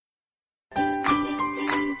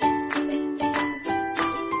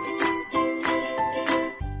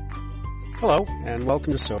Hello, and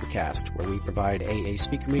welcome to Sobercast, where we provide AA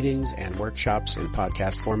speaker meetings and workshops in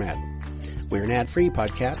podcast format. We're an ad-free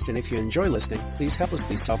podcast, and if you enjoy listening, please help us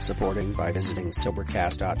be self-supporting by visiting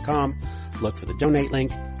Sobercast.com, look for the donate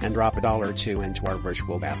link, and drop $1 or $2 into our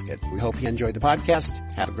virtual basket. We hope you enjoy the podcast.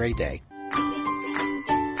 Have a great day.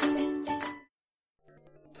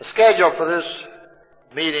 The schedule for this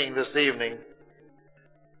meeting this evening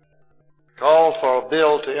called for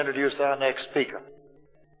Bill to introduce our next speaker.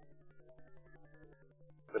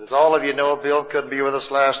 But as all of you know, Bill couldn't be with us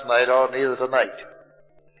last night or neither tonight.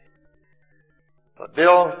 But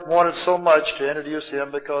Bill wanted so much to introduce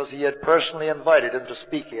him because he had personally invited him to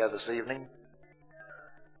speak here this evening.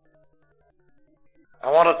 I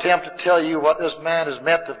want to attempt to tell you what this man has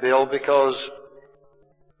meant to Bill because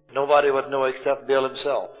nobody would know except Bill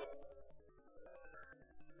himself.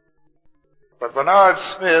 But Bernard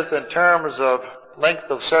Smith, in terms of length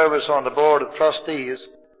of service on the Board of Trustees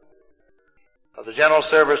of the General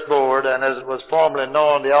Service Board, and as it was formerly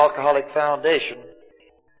known, the Alcoholic Foundation,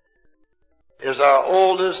 is our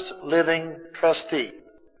oldest living trustee.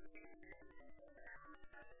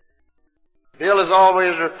 Bill has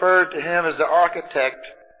always referred to him as the architect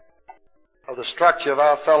of the structure of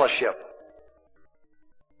our fellowship.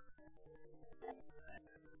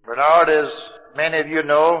 Bernard, as many of you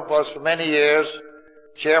know, was for many years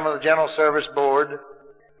chairman of the General Service Board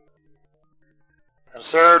and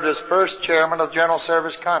served as first chairman of the General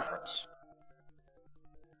Service Conference.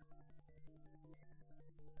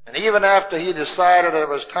 And even after he decided that it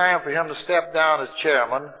was time for him to step down as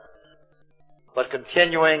chairman, but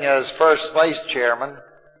continuing as first vice chairman,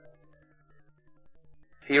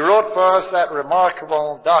 he wrote for us that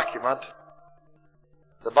remarkable document,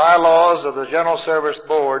 the bylaws of the General Service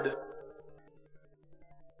Board,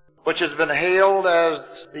 which has been hailed as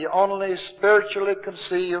the only spiritually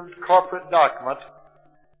conceived corporate document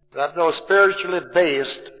that, though spiritually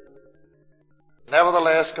based,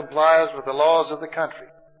 nevertheless complies with the laws of the country.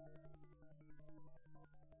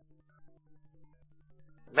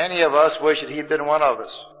 Many of us wish that he'd been one of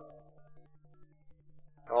us,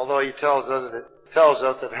 although he tells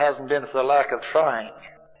us it hasn't been for the lack of trying.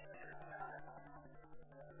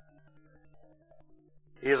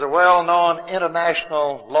 He is a well-known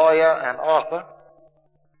international lawyer and author,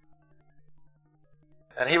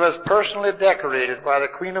 and he was personally decorated by the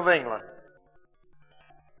Queen of England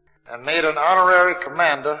and made an honorary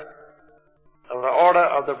commander of the Order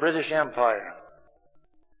of the British Empire.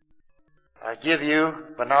 I give you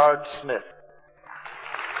Bernard Smith.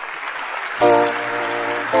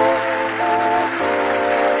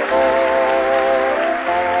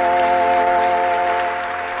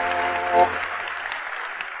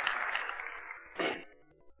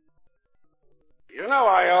 You know,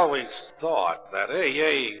 I always thought that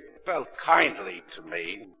AA felt kindly to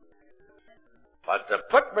me, but to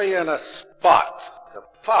put me in a spot to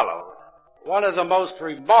follow one of the most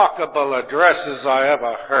remarkable addresses I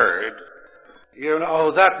ever heard, you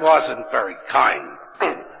know, that wasn't very kind.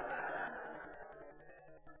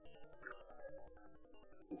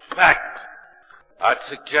 In fact, I'd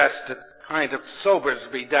suggest it kind of sobers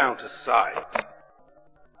me down to size.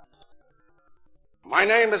 My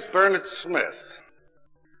name is Bernard Smith.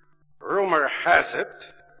 Rumor has it,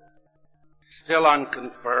 still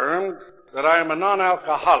unconfirmed, that I am a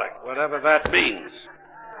non-alcoholic, whatever that means.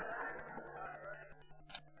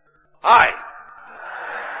 Hi.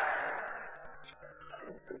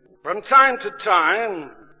 From time to time,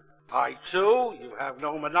 I too, you have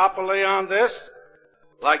no monopoly on this,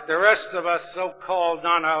 like the rest of us so-called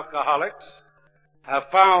non-alcoholics, have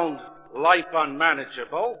found life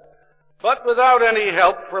unmanageable, but without any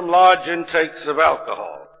help from large intakes of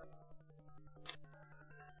alcohol.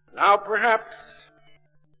 Now, perhaps,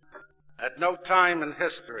 at no time in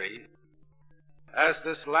history has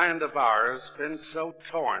this land of ours been so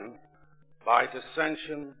torn by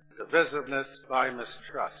dissension, divisiveness, by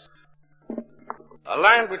mistrust. A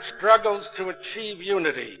land which struggles to achieve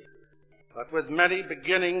unity, but with many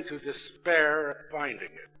beginning to despair at finding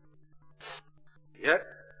it. Yet,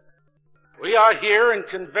 we are here in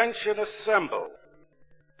convention assembled,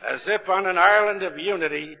 as if on an island of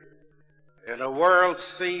unity in a world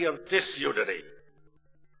sea of disunity.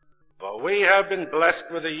 For we have been blessed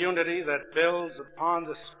with a unity that builds upon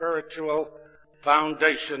the spiritual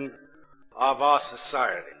foundation of our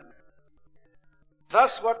society.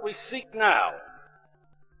 Thus what we seek now,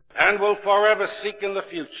 and will forever seek in the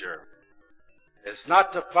future, is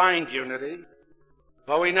not to find unity,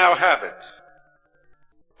 for we now have it,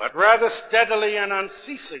 but rather steadily and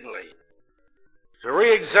unceasingly to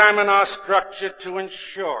re-examine our structure to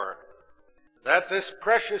ensure that this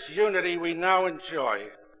precious unity we now enjoy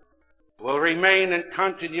will remain in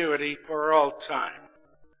continuity for all time.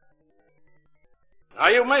 Now,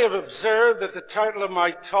 you may have observed that the title of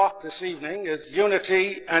my talk this evening is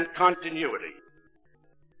Unity and Continuity.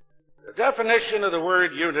 The definition of the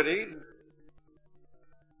word unity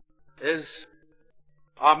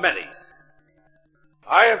are many.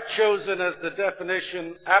 I have chosen as the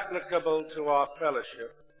definition applicable to our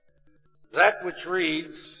fellowship that which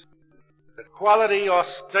reads, the quality or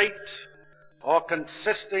state or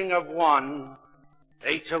consisting of one,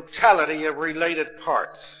 a totality of related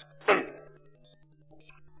parts.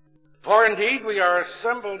 For indeed we are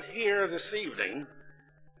assembled here this evening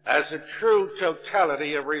as a true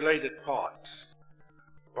totality of related parts.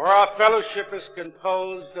 For our fellowship is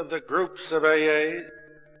composed of the groups of AA,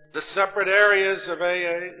 the separate areas of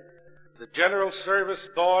AA, the General Service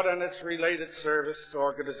Board and its related service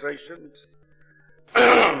organizations,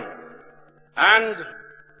 and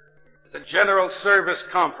the General Service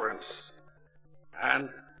Conference, and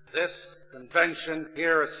this convention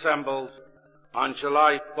here assembled on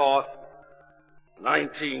July 4th,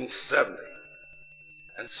 1970.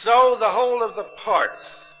 And so the whole of the parts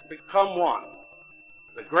become one,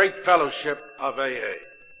 the great fellowship of AA.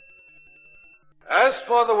 As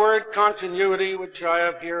for the word continuity, which I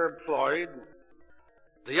have here employed,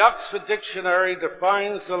 the Oxford Dictionary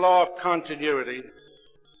defines the law of continuity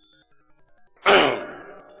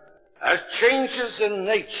as changes in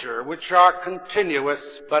nature which are continuous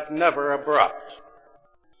but never abrupt.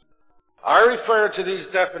 I refer to these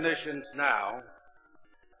definitions now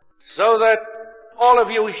so that all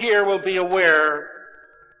of you here will be aware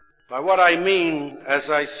by what I mean as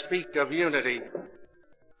I speak of unity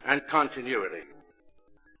and continuity.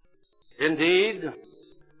 Indeed,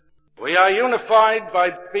 we are unified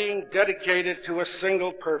by being dedicated to a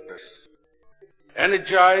single purpose,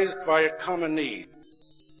 energized by a common need,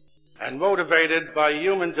 and motivated by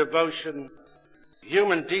human devotion,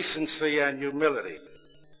 human decency, and humility.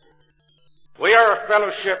 We are a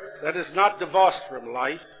fellowship that is not divorced from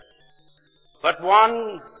life, but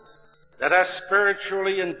one that has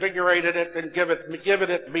spiritually invigorated it and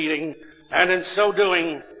given it meaning, and in so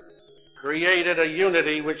doing, created a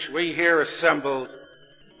unity which we here assembled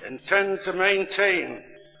intend to maintain,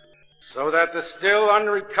 so that the still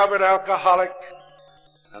unrecovered alcoholic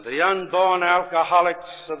and the unborn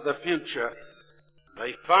alcoholics of the future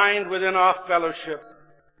may find within our fellowship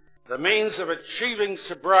the means of achieving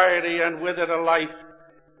sobriety and with it a life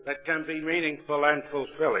that can be meaningful and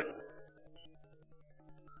fulfilling.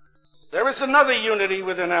 There is another unity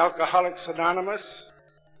within Alcoholics Anonymous,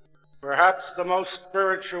 perhaps the most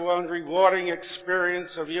spiritual and rewarding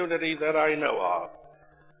experience of unity that I know of.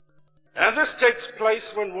 And this takes place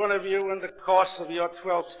when one of you, in the course of your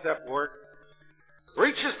 12-step work,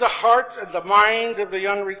 reaches the heart and the mind of the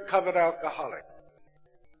unrecovered alcoholic.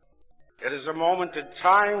 It is a moment in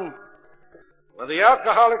time when the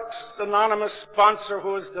Alcoholics Anonymous sponsor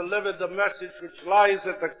who has delivered the message which lies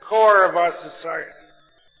at the core of our society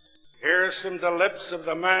hears from the lips of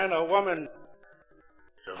the man or woman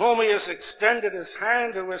to whom he has extended his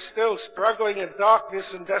hand, who is still struggling in darkness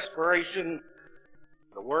and desperation,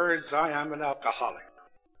 the words, "I am an alcoholic."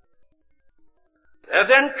 There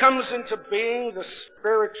then comes into being the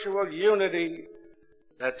spiritual unity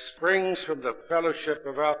that springs from the fellowship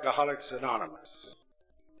of Alcoholics Anonymous.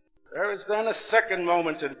 There is then a second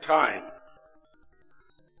moment in time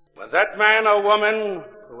when that man or woman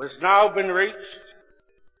who has now been reached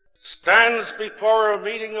stands before a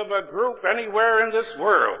meeting of a group anywhere in this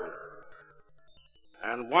world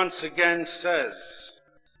and once again says,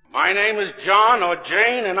 "My name is John or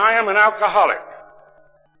Jane, and I am an alcoholic."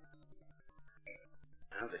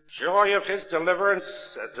 And the joy of his deliverance,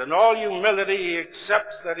 as in all humility he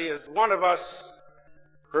accepts that he is one of us,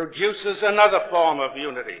 produces another form of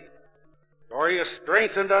unity. For he has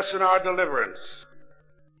strengthened us in our deliverance.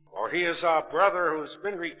 For he is our brother who has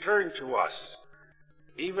been returned to us,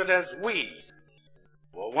 even as we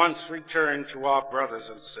were once returned to our brothers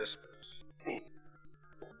and sisters.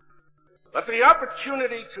 But the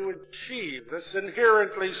opportunity to achieve this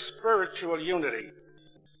inherently spiritual unity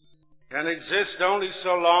can exist only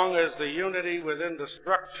so long as the unity within the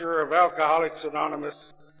structure of Alcoholics Anonymous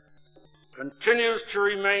continues to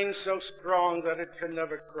remain so strong that it can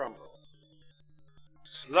never crumble.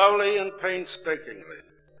 Slowly and painstakingly,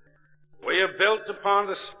 we have built upon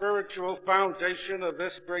the spiritual foundation of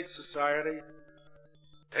this great society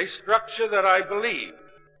a structure that I believe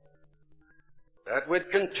that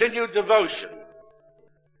with continued devotion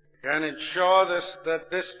can ensure that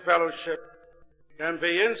this fellowship can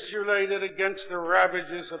be insulated against the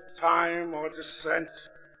ravages of time or dissent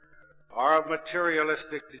or of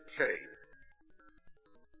materialistic decay.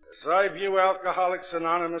 As I view Alcoholics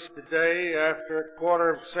Anonymous today, after a quarter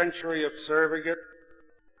of a century of serving it,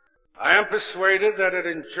 I am persuaded that it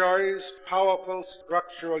enjoys powerful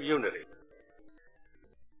structural unity.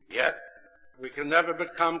 Yet, we can never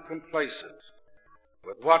become complacent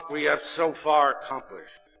with what we have so far accomplished.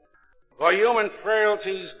 For human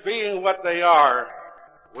frailties being what they are,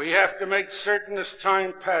 we have to make certain as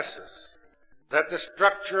time passes that the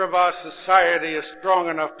structure of our society is strong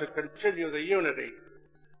enough to continue the unity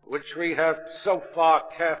which we have so far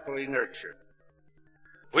carefully nurtured.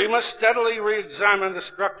 We must steadily re-examine the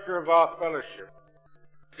structure of our fellowship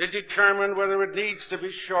to determine whether it needs to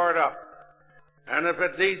be shored up, and if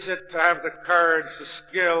it needs it, to have the courage, the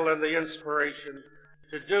skill, and the inspiration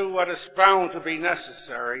to do what is found to be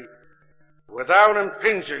necessary without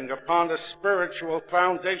impinging upon the spiritual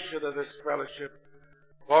foundation of this fellowship,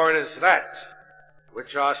 for it is that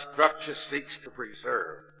which our structure seeks to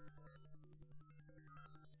preserve.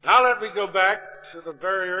 Now let me go back to the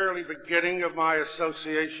very early beginning of my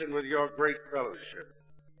association with your great fellowship.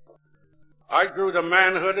 I grew to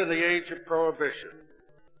manhood in the age of Prohibition,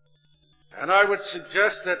 and I would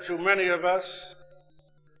suggest that to many of us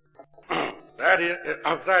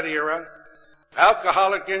of that era,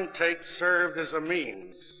 alcoholic intake served as a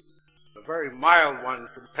means, a very mild one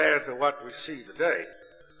compared to what we see today,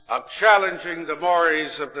 of challenging the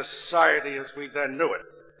mores of the society as we then knew it.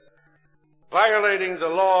 Violating the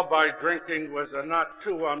law by drinking was a not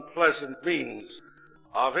too unpleasant means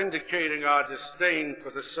of indicating our disdain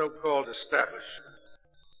for the so-called establishment.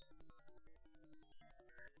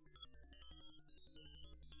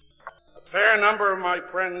 A fair number of my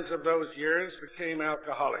friends of those years became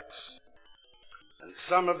alcoholics, and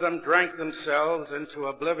some of them drank themselves into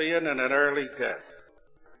oblivion and an early death.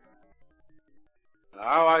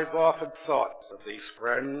 Now I've often thought of these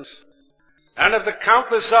friends and of the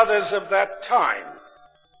countless others of that time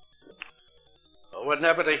who were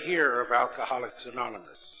never to hear of Alcoholics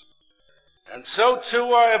Anonymous. And so, too,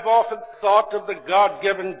 I have often thought of the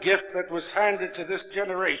God-given gift that was handed to this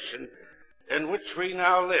generation in which we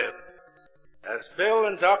now live, as Bill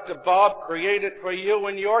and Dr. Bob created for you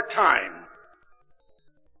in your time,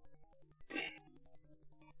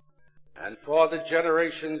 and for the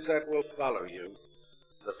generations that will follow you,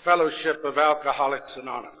 the fellowship of Alcoholics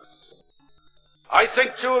Anonymous. I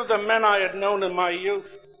think, too, of the men I had known in my youth,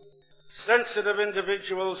 sensitive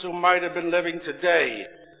individuals who might have been living today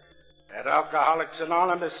had Alcoholics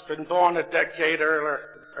Anonymous been born a decade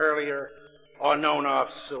earlier or known of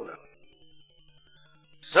sooner.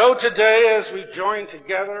 So today, as we join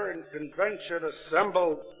together in convention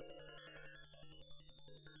assembled,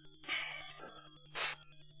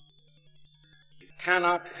 you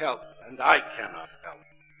cannot help, and I cannot help,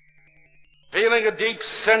 feeling a deep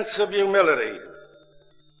sense of humility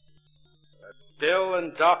that Bill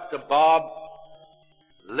and Dr. Bob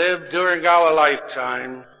lived during our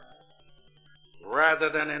lifetime rather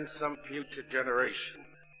than in some future generation.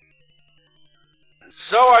 And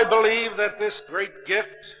so I believe that this great gift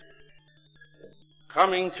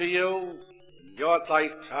coming to you in your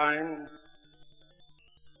lifetime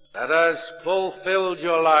that has fulfilled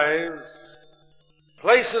your lives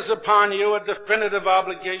places upon you a definitive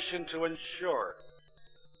obligation to ensure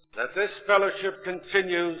that this fellowship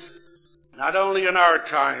continues not only in our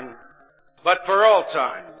time, but for all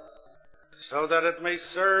time, so that it may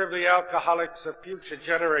serve the alcoholics of future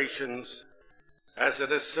generations as it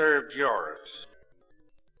has served yours.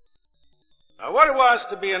 Now, what it was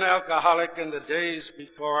to be an alcoholic in the days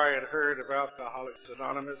before I had heard of Alcoholics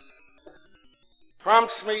Anonymous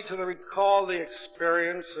prompts me to recall the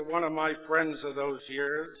experience of one of my friends of those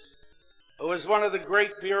years, who was one of the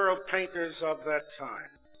great bureau painters of that time.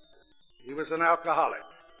 He was an alcoholic,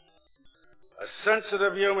 a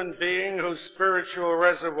sensitive human being whose spiritual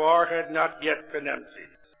reservoir had not yet been emptied,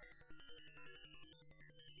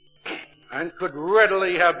 and could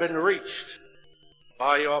readily have been reached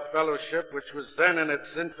by your fellowship, which was then in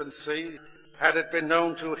its infancy, had it been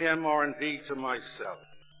known to him or indeed to myself.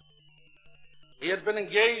 He had been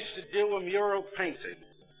engaged to do a mural painting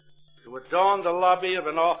to adorn the lobby of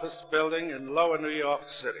an office building in Lower New York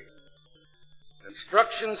City.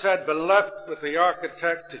 Instructions had been left with the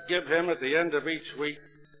architect to give him at the end of each week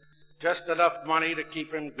just enough money to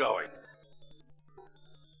keep him going.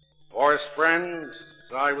 For his friends,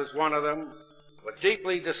 I was one of them, were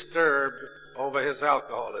deeply disturbed over his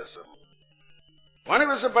alcoholism. When he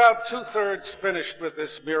was about two-thirds finished with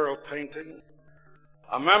this mural painting,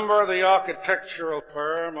 a member of the architectural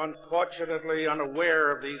firm, unfortunately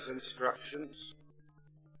unaware of these instructions,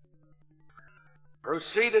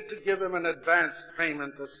 proceeded to give him an advance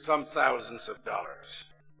payment of some thousands of dollars.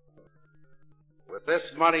 With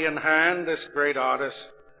this money in hand, this great artist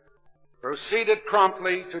proceeded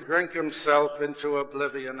promptly to drink himself into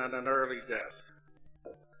oblivion and an early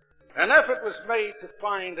death. An effort was made to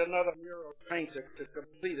find another mural painter to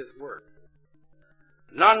complete his work.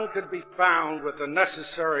 None could be found with the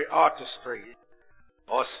necessary artistry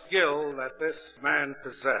or skill that this man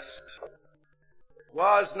possessed. It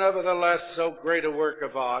was nevertheless so great a work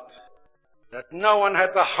of art that no one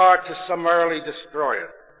had the heart to summarily destroy it.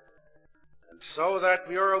 And so that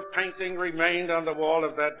mural painting remained on the wall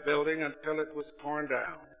of that building until it was torn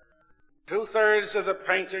down. 2/3 of the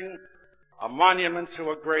painting a monument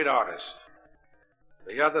to a great artist.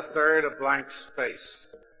 The other third a blank space,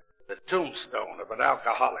 the tombstone of an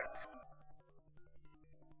alcoholic.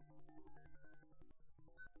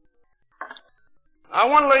 Now,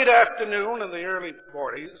 one late afternoon in the early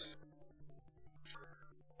 40s,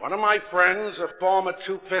 one of my friends, a former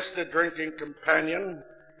two-fisted drinking companion,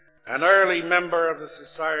 an early member of the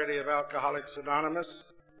Society of Alcoholics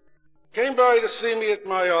Anonymous, came by to see me at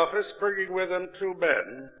my office, bringing with him 2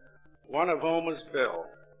 men, one of whom was Bill.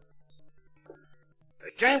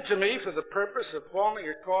 They came to me for the purpose of forming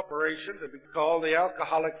a corporation to be called the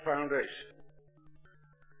Alcoholic Foundation.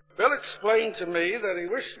 Bill explained to me that he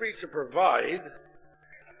wished me to provide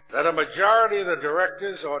that a majority of the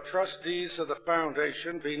directors or trustees of the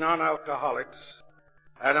foundation be non-alcoholics,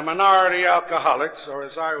 and a minority alcoholics, or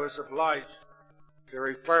as I was obliged to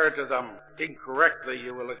refer to them incorrectly,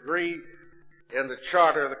 you will agree, in the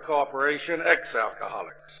charter of the corporation,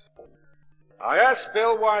 ex-alcoholics. I asked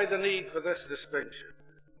Bill why the need for this distinction.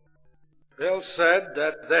 Bill said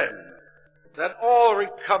that all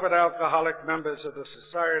recovered alcoholic members of the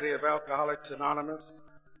Society of Alcoholics Anonymous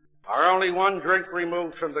are only one drink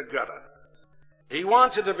removed from the gutter. He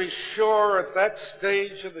wanted to be sure at that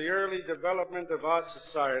stage of the early development of our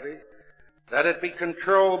society that it be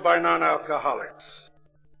controlled by non-alcoholics.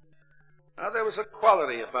 Now, there was a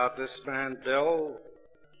quality about this man, Bill,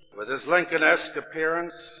 with his Lincoln-esque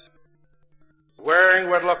appearance, wearing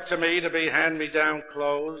what looked to me to be hand-me-down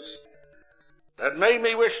clothes, that made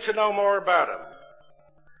me wish to know more about him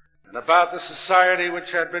and about the society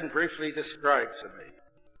which had been briefly described to me.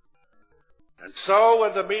 And so,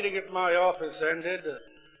 when the meeting at my office ended,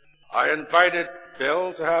 I invited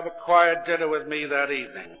Bill to have a quiet dinner with me that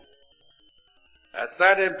evening. At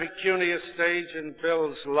that impecunious stage in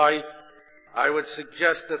Bill's life, I would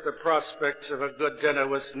suggest that the prospects of a good dinner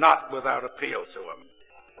was not without appeal to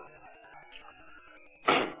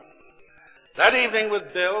him. That evening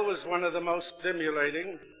with Bill was one of the most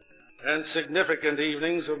stimulating and significant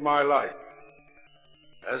evenings of my life,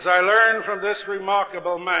 as I learned from this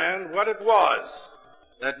remarkable man what it was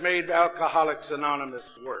that made Alcoholics Anonymous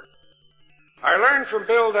work. I learned from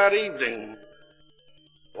Bill that evening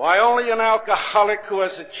why only an alcoholic who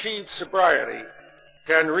has achieved sobriety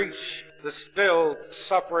can reach the still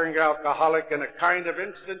suffering alcoholic in a kind of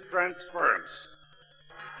instant transference.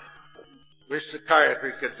 Wish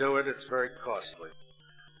psychiatry could do it. It's very costly.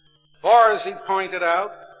 For, as he pointed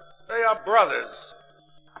out, they are brothers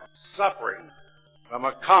suffering from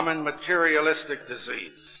a common materialistic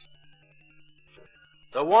disease.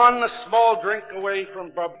 The one a small drink away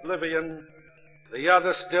from oblivion, the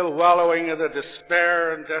other still wallowing in the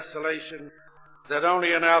despair and desolation that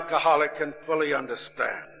only an alcoholic can fully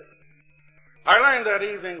understand. I learned that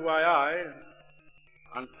evening why I,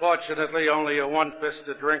 unfortunately only a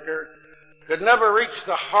one-fisted drinker, could never reach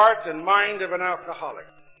the heart and mind of an alcoholic,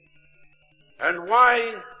 and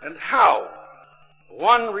why and how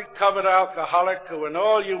one recovered alcoholic who in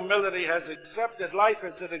all humility has accepted life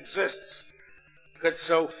as it exists could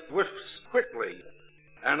so quickly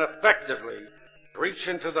and effectively reach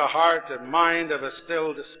into the heart and mind of a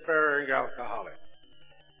still despairing alcoholic.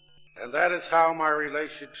 And that is how my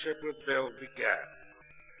relationship with Bill began.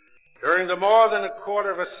 During the more than a quarter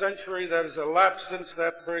of a century that has elapsed since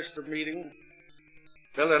that first meeting,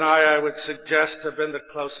 Bill and I would suggest, have been the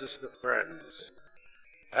closest of friends.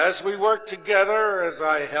 As we worked together, as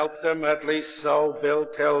I helped him, at least so Bill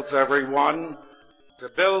tells everyone, to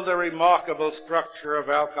build the remarkable structure of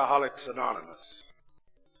Alcoholics Anonymous.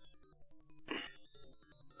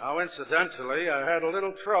 Now, incidentally, I had a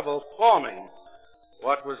little trouble forming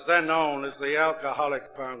what was then known as the Alcoholic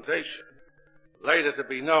Foundation, later to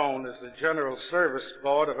be known as the General Service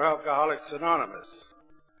Board of Alcoholics Anonymous.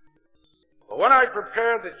 But when I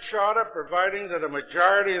prepared the charter providing that a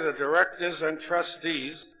majority of the directors and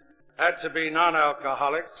trustees had to be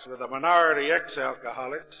non-alcoholics with a minority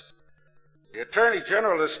ex-alcoholics, the Attorney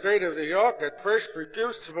General of the State of New York at first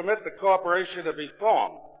refused to permit the corporation to be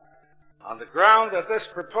formed on the ground that this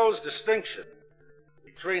proposed distinction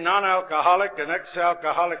between non-alcoholic and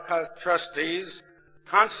ex-alcoholic trustees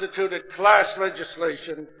constituted class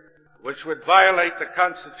legislation which would violate the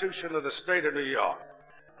Constitution of the state of New York.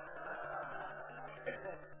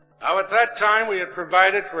 Now, at that time, we had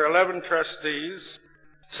provided for 11 trustees,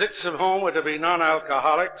 6 of whom were to be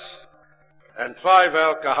non-alcoholics, and 5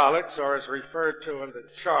 alcoholics, or as referred to in the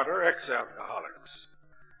charter, ex-alcoholics.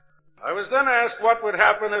 I was then asked what would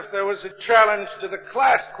happen if there was a challenge to the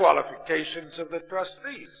class qualifications of the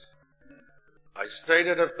trustees. I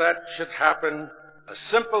stated if that should happen, a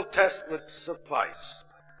simple test would suffice.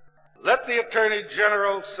 Let the Attorney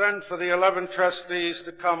General send for the 11 trustees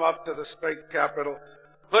to come up to the state capitol,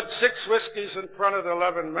 put 6 whiskeys in front of the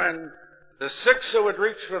 11 men. The 6 who would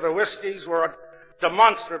reach for the whiskeys were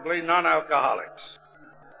demonstrably non-alcoholics.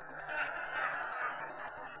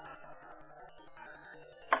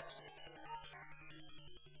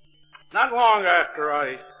 Not long after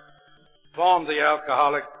I formed the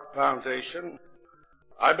Alcoholic Foundation,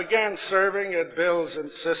 I began serving at Bill's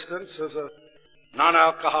insistence as a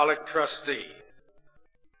non-alcoholic trustee.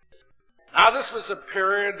 Now, this was a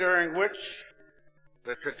period during which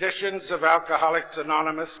the traditions of Alcoholics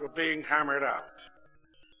Anonymous were being hammered out.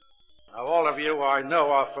 Now, all of you, I know,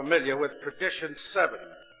 are familiar with Tradition 7,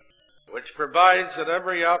 which provides that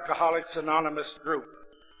every Alcoholics Anonymous group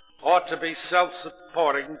ought to be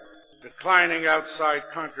self-supporting, declining outside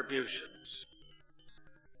contributions.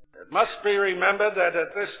 It must be remembered that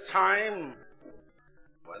at this time,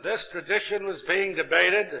 when this tradition was being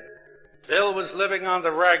debated, Bill was living on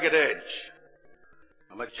the ragged edge.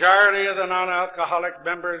 A majority of the non-alcoholic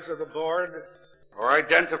members of the board were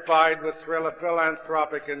identified with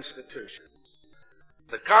philanthropic institutions.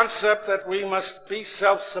 The concept that we must be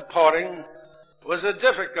self-supporting was a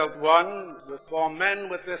difficult one for men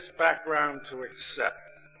with this background to accept.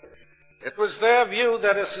 It was their view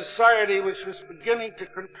that a society which was beginning to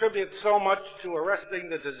contribute so much to arresting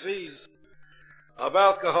the disease of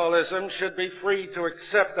alcoholism should be free to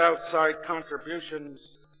accept outside contributions,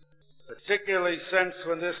 particularly since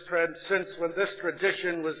when this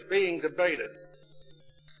tradition was being debated.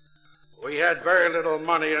 We had very little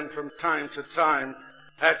money and from time to time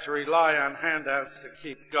had to rely on handouts to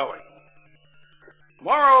keep going.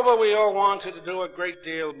 Moreover, we all wanted to do a great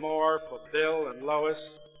deal more for Bill and Lois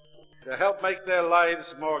to help make their lives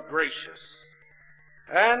more gracious.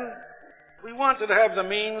 And we wanted to have the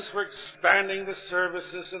means for expanding the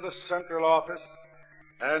services of the central office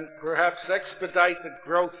and perhaps expedite the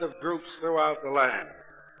growth of groups throughout the land.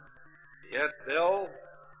 Yet Bill,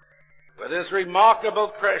 with his remarkable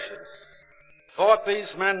prescience, fought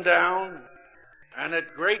these men down and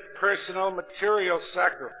at great personal material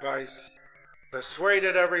sacrifice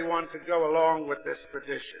persuaded everyone to go along with this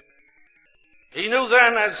tradition. He knew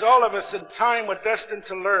then, as all of us in time were destined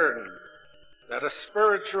to learn, that a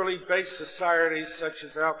spiritually based society such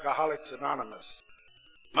as Alcoholics Anonymous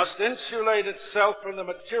must insulate itself from the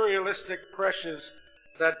materialistic pressures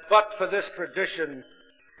that but for this tradition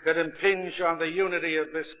could impinge on the unity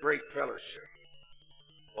of this great fellowship.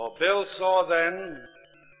 For Bill saw then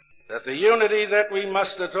that the unity that we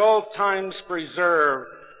must at all times preserve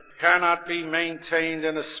cannot be maintained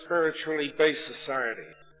in a spiritually based society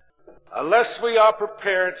unless we are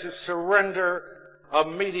prepared to surrender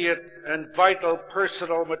immediate and vital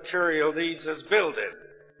personal material needs as Bill did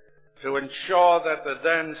to ensure that the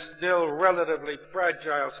then still relatively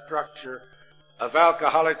fragile structure of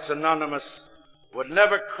Alcoholics Anonymous would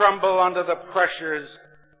never crumble under the pressures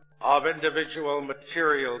of individual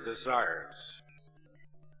material desires.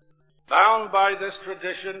 Bound by this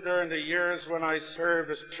tradition during the years when I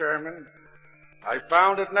served as chairman, I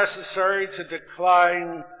found it necessary to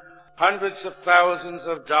decline hundreds of thousands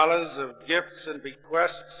of dollars of gifts and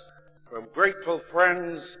bequests from grateful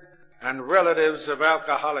friends and relatives of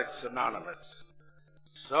Alcoholics Anonymous.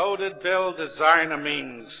 So did Bill design a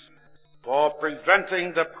means for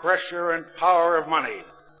preventing the pressure and power of money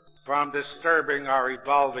from disturbing our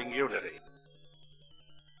evolving unity.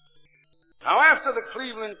 Now, after the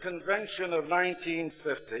Cleveland Convention of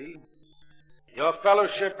 1950, your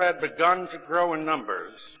fellowship had begun to grow in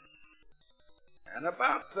numbers. And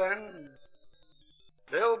about then,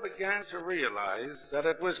 Bill began to realize that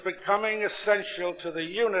it was becoming essential to the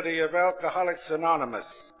unity of Alcoholics Anonymous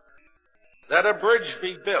that a bridge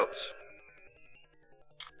be built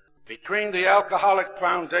between the Alcoholic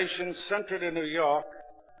Foundation centered in New York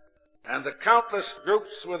and the countless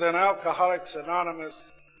groups within Alcoholics Anonymous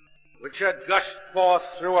which had gushed forth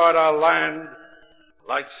throughout our land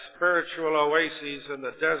like spiritual oases in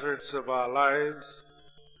the deserts of our lives.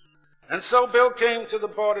 And so Bill came to the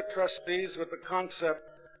Board of Trustees with the concept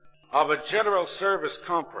of a General Service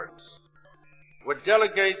Conference with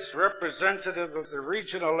delegates representative of the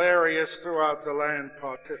regional areas throughout the land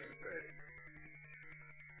participating.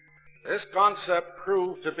 This concept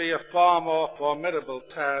proved to be a far more formidable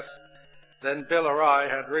task than Bill or I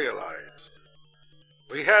had realized.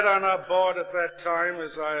 We had on our board at that time,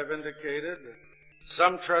 as I have indicated,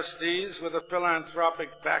 some trustees with a philanthropic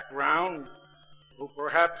background who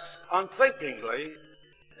perhaps unthinkingly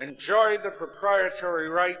enjoyed the proprietary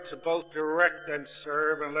right to both direct and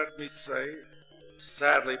serve, and let me say,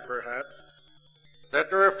 sadly perhaps, that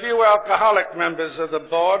there are a few alcoholic members of the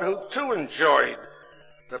board who too enjoyed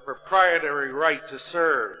the proprietary right to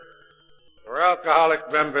serve. For Alcoholics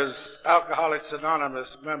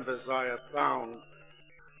Anonymous members, I have found,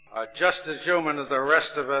 are just as human as the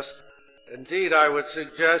rest of us. Indeed, I would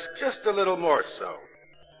suggest just a little more so.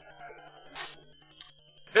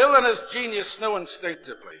 Bill and his genius knew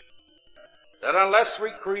instinctively that unless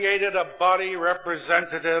we created a body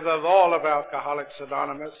representative of all of Alcoholics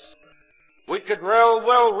Anonymous, we could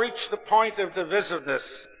well reach the point of divisiveness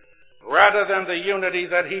rather than the unity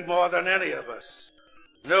that he, more than any of us,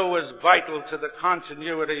 knew was vital to the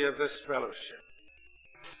continuity of this fellowship.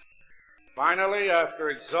 Finally, after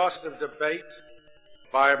exhaustive debate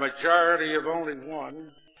by a majority of only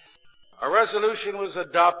one, a resolution was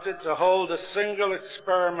adopted to hold a single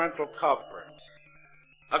experimental conference.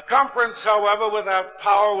 A conference, however, without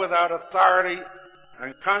power, without authority,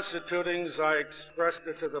 and constituting, as I expressed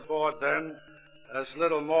it to the board then, as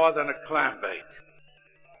little more than a clam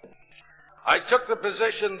bake. I took the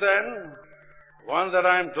position then, one that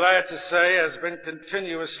I'm glad to say has been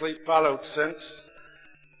continuously followed since,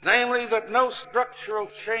 namely that no structural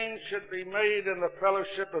change should be made in the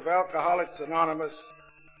fellowship of Alcoholics Anonymous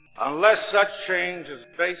unless such change is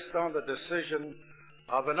based on the decision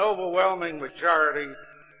of an overwhelming majority,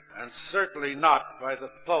 and certainly not by the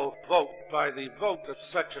vote of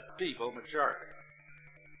such a feeble majority.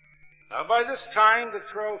 Now, by this time, the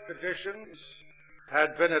 12 traditions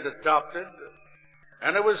had been adopted,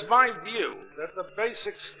 and it was my view that the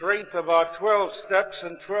basic strength of our 12 steps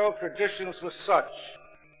and 12 traditions was such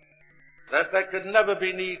that there could never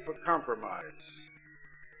be need for compromise,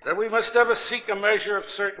 that we must ever seek a measure of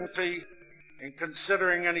certainty in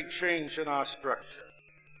considering any change in our structure,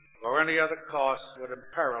 or any other cost would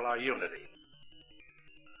imperil our unity.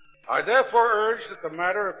 I therefore urge that the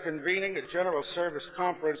matter of convening a General Service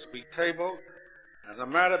Conference be tabled and the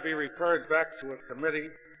matter be referred back to a committee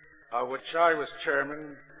of which I was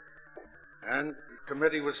chairman, and the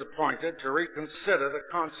committee was appointed to reconsider the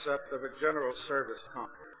concept of a General Service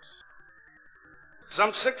Conference.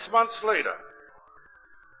 Some 6 months later,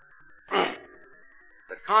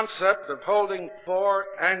 the concept of holding 4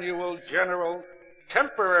 annual general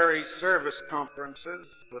temporary service conferences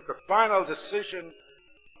with the final decision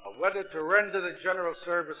of whether to render the General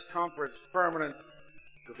Service Conference permanent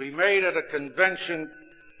to be made at a convention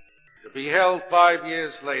to be held 5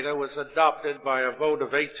 years later was adopted by a vote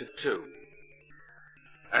of 8-2.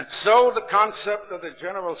 And so the concept of the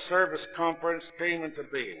General Service Conference came into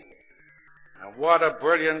being. And what a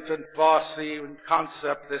brilliant and far-seeing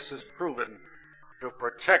concept this has proven to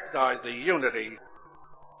protect the unity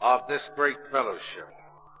of this great fellowship.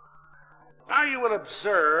 Now you will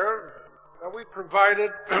observe that we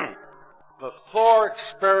provided for 4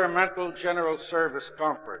 experimental General Service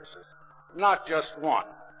Conferences, not just one,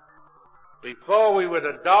 before we would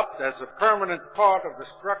adopt as a permanent part of the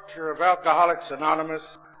structure of Alcoholics Anonymous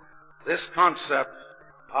this concept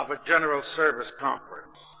of a General Service Conference.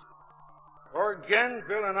 Or again,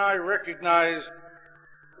 Bill and I recognized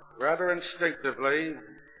rather instinctively,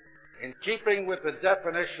 in keeping with the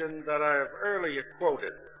definition that I have earlier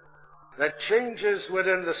quoted, that changes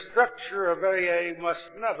within the structure of AA must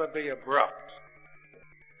never be abrupt.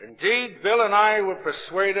 Indeed, Bill and I were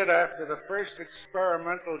persuaded after the first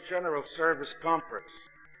experimental General Service Conference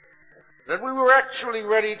that we were actually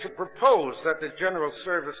ready to propose that the General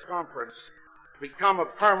Service Conference become a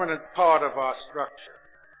permanent part of our structure.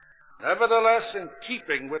 Nevertheless, in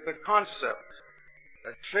keeping with the concept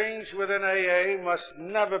that change within AA must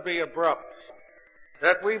never be abrupt,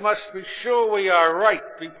 that we must be sure we are right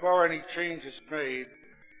before any change is made,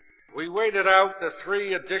 we waited out the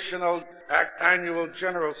 3 additional annual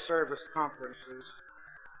General Service Conferences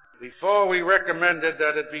before we recommended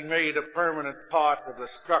that it be made a permanent part of the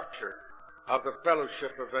structure of the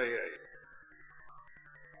Fellowship of AA.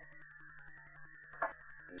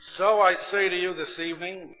 And so I say to you this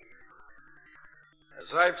evening, as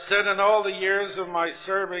I've said in all the years of my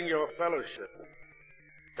serving your fellowship,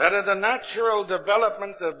 that in the natural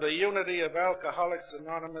development of the unity of Alcoholics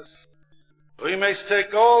Anonymous, we may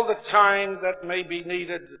take all the time that may be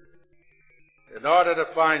needed in order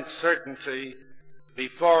to find certainty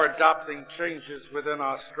before adopting changes within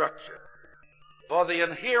our structure. For the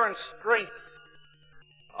inherent strength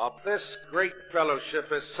of this great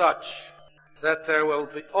fellowship is such that there will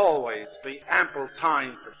always be ample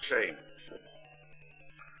time for change.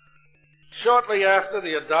 Shortly after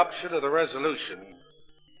the adoption of the resolution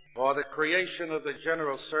for the creation of the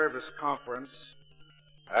General Service Conference,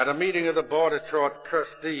 at a meeting of the Board of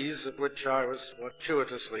Trustees, at which I was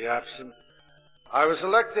fortuitously absent, I was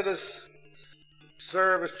elected to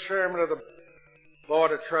serve as chairman of the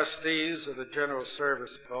Board of Trustees of the General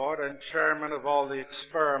Service Board and chairman of all the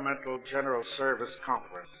experimental General Service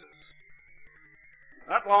Conferences.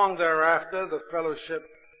 Not long thereafter, the Fellowship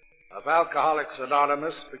of Alcoholics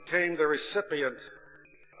Anonymous became the recipient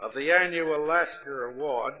of the annual Lasker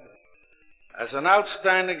Award as an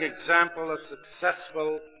outstanding example of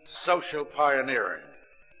successful social pioneering.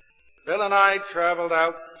 Bill and I traveled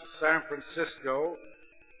out to San Francisco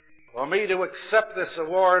for me to accept this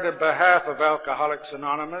award on behalf of Alcoholics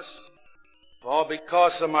Anonymous, for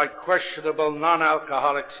because of my questionable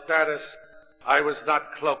non-alcoholic status, I was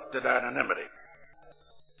not cloaked in anonymity.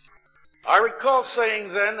 I recall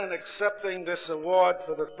saying then, in accepting this award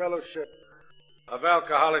for the Fellowship of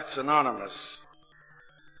Alcoholics Anonymous,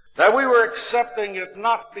 that we were accepting it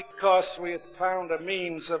not because we had found a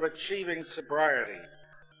means of achieving sobriety,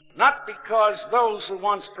 not because those who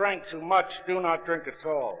once drank too much do not drink at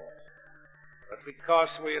all, but because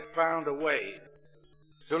we had found a way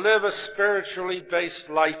to live a spiritually based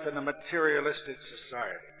life in a materialistic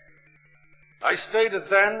society. I stated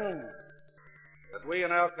then that we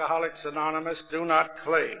in Alcoholics Anonymous do not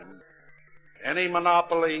claim any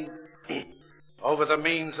monopoly over the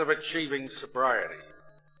means of achieving sobriety.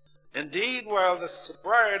 Indeed, while the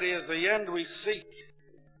sobriety is the end we seek,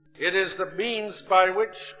 it is the means by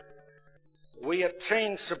which we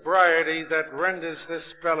attain sobriety that renders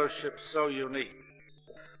this fellowship so unique.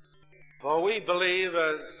 For we believe,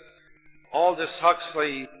 as Aldous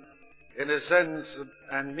Huxley in his Ends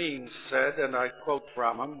and Means said, and I quote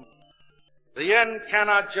from him, "The end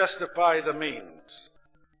cannot justify the means,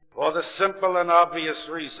 for the simple and obvious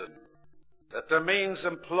reason that the means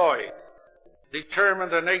employed determine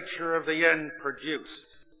the nature of the end produced.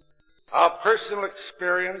 Our personal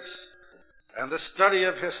experience and the study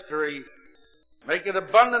of history make it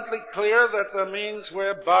abundantly clear that the means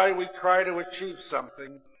whereby we try to achieve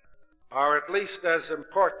something are at least as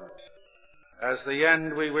important as the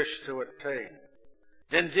end we wish to attain.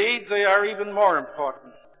 Indeed, they are even more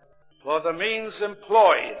important, for the means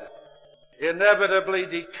employed inevitably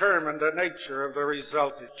determine the nature of the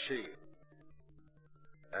result achieved.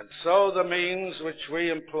 And so the means which we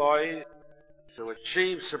employ to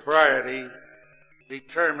achieve sobriety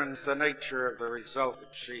determines the nature of the result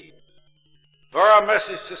achieved. For our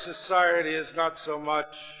message to society is not so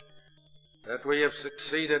much that we have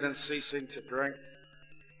succeeded in ceasing to drink,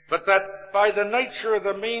 but that by the nature of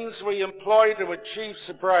the means we employ to achieve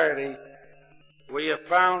sobriety, we have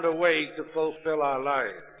found a way to fulfill our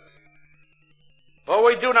lives. For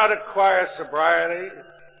we do not acquire sobriety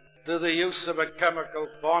through the use of a chemical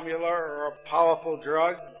formula or a powerful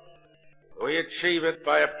drug. We achieve it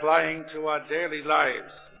by applying to our daily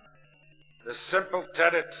lives the simple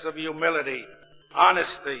tenets of humility,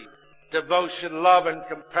 honesty, devotion, love, and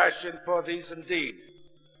compassion, for these indeed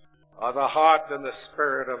are the heart and the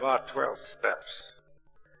spirit of our 12 steps.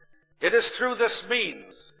 It is through this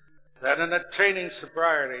means that in attaining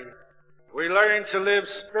sobriety, we learn to live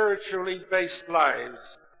spiritually based lives,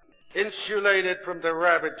 insulated from the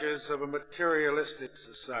ravages of a materialistic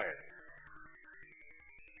society.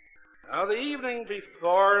 Now, the evening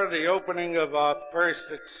before the opening of our first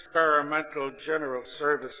experimental General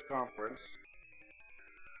Service Conference,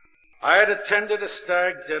 I had attended a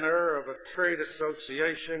stag dinner of a trade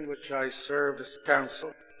association which I served as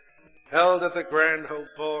counsel, held at the Grand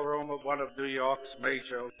Ballroom of one of New York's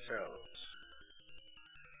major hotels.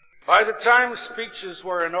 By the time speeches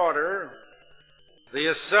were in order, the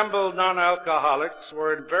assembled non-alcoholics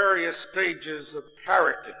were in various stages of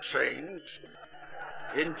character change,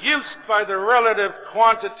 induced by the relative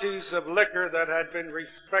quantities of liquor that had been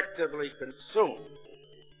respectively consumed.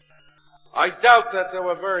 I doubt that there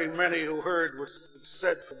were very many who heard what was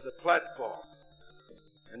said from the platform.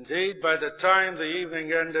 Indeed, by the time the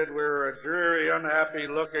evening ended, we were a dreary,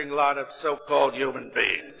 unhappy-looking lot of so-called human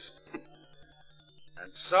beings.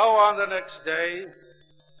 And so on the next day,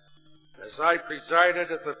 as I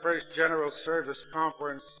presided at the first General Service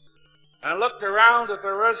Conference and looked around at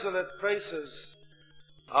the resolute faces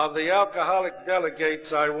of the alcoholic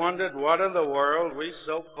delegates, I wondered what in the world we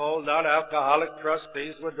so-called non-alcoholic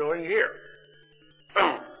trustees were doing here.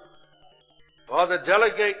 For the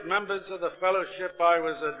delegate members of the fellowship I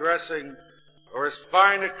was addressing were as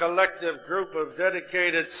fine a collective group of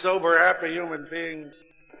dedicated, sober, happy human beings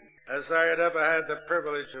as I had ever had the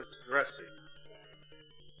privilege of addressing.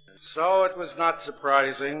 And so it was not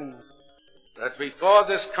surprising that before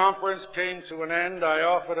this conference came to an end, I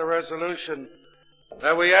offered a resolution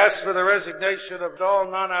that we asked for the resignation of all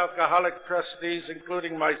non-alcoholic trustees,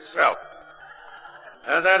 including myself,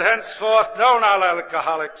 and that henceforth no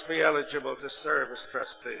non-alcoholics be eligible to serve as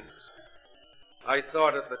trustees. I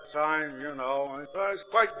thought at the time, I thought I was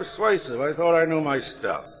quite persuasive. I thought I knew my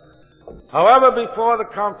stuff. However, before the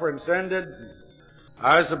conference ended,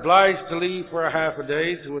 I was obliged to leave for a half a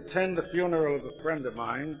day to attend the funeral of a friend of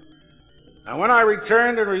mine. And when I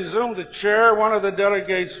returned and resumed the chair, one of the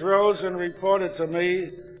delegates rose and reported to me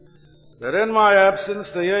that in my absence,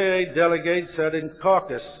 the AA delegates had in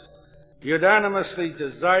caucus unanimously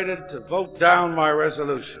decided to vote down my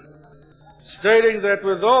resolution, stating that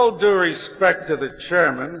with all due respect to the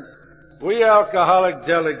chairman, we alcoholic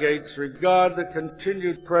delegates regard the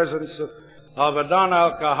continued presence of a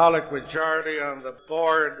non-alcoholic majority on the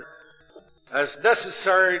board as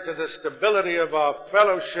necessary to the stability of our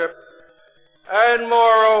fellowship, and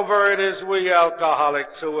moreover, it is we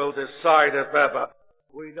alcoholics who will decide if ever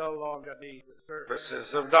we no longer need the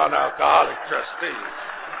services of non-alcoholic trustees.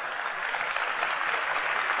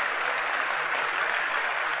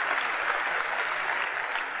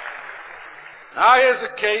 Now here's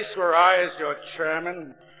a case where I, as your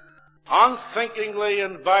chairman, unthinkingly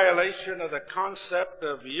in violation of the concept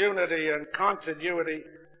of unity and continuity,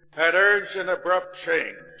 had urged an abrupt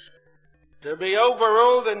change, to be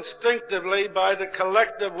overruled instinctively by the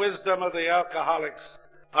collective wisdom of the Alcoholics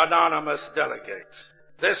Anonymous delegates.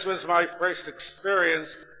 This was my first experience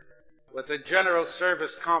with the General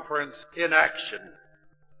Service Conference in action.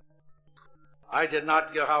 I did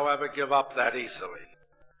not, however, give up that easily.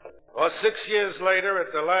 For 6 years later,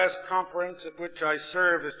 at the last conference at which I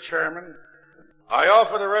served as chairman, I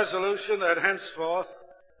offered a resolution that henceforth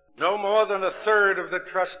no more than a third of the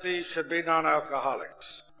trustees should be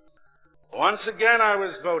non-alcoholics. Once again, I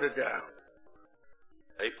was voted down.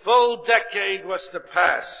 A full decade was to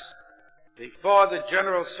pass before the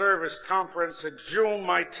General Service Conference exhumed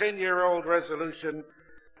my 10-year-old resolution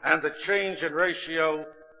and the change in ratio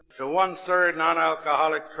to 1/3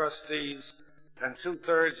 non-alcoholic trustees and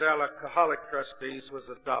 2/3 alcoholic trustees was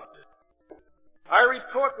adopted. I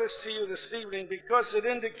report this to you this evening because it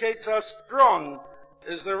indicates how strong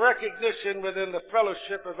is the recognition within the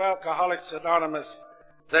Fellowship of Alcoholics Anonymous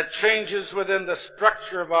that changes within the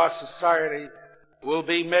structure of our society will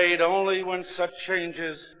be made only when such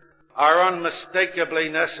changes are unmistakably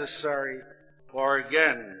necessary, for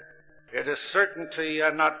again, it is certainty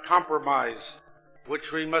and not compromise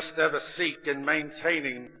which we must ever seek in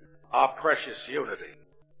maintaining our precious unity.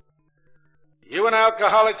 You and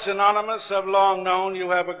Alcoholics Anonymous have long known you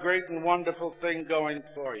have a great and wonderful thing going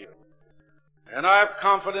for you. And I have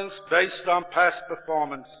confidence, based on past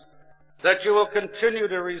performance, that you will continue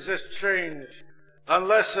to resist change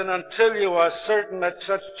unless and until you are certain that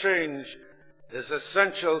such change is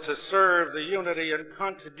essential to serve the unity and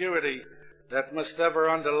continuity that must ever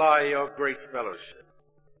underlie your great fellowship.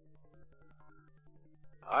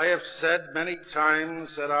 I have said many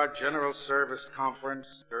times at our General Service Conference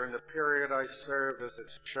during the period I served as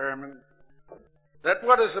its chairman that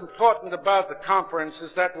what is important about the conference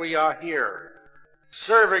is that we are here,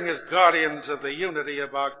 serving as guardians of the unity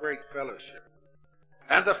of our great fellowship.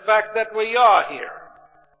 And the fact that we are here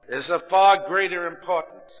is of far greater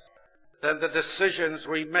importance than the decisions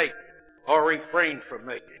we make or refrain from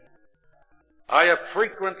making. I have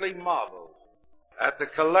frequently marveled at the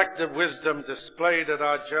collective wisdom displayed at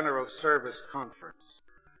our General Service Conference,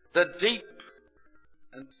 the deep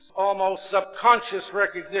and almost subconscious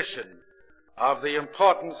recognition of the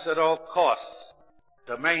importance at all costs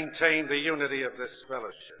to maintain the unity of this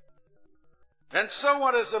fellowship. And so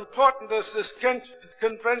what is important as this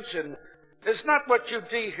convention is not what you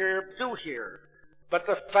do here, but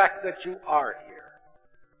the fact that you are here,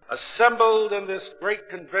 assembled in this great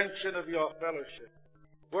convention of your fellowship,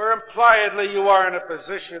 where impliedly you are in a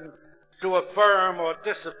position to affirm or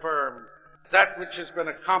disaffirm that which has been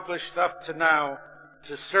accomplished up to now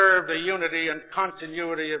to serve the unity and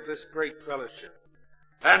continuity of this great fellowship,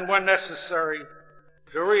 and when necessary,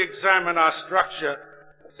 to re-examine our structure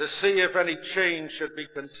to see if any change should be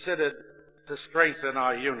considered to strengthen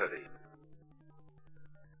our unity.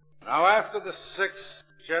 Now, after the 6th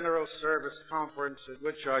General Service Conference at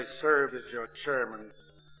which I served as your chairman,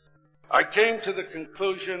 I came to the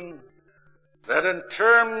conclusion that in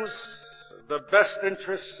terms of the best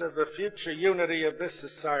interests of the future unity of this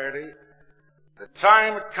society, The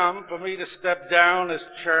time had come for me to step down as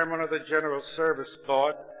chairman of the General Service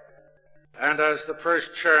Board and as the first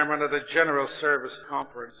chairman of the General Service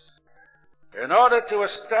Conference, in order to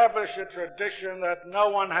establish a tradition that no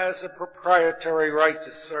one has a proprietary right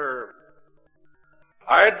to serve.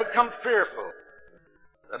 I had become fearful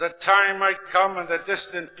that a time might come in the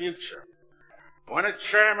distant future when a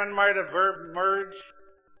chairman might emerge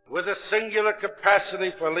with a singular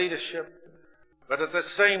capacity for leadership, but at the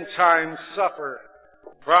same time suffer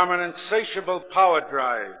from an insatiable power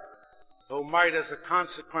drive, who might, as a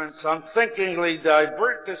consequence, unthinkingly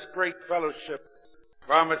divert this great fellowship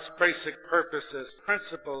from its basic purposes,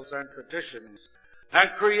 principles, and traditions, and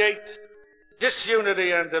create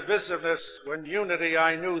disunity and divisiveness when unity,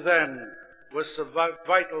 I knew then, was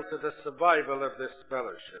vital to the survival of this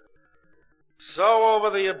fellowship. So, over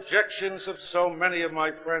the objections of so many of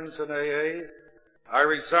my friends in AA, I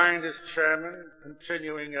resigned as chairman,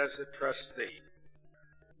 continuing as a trustee.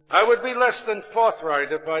 I would be less than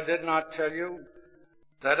forthright if I did not tell you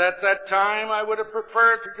that at that time I would have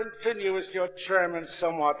preferred to continue as your chairman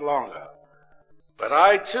somewhat longer. But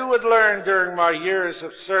I too had learned during my years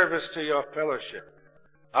of service to your fellowship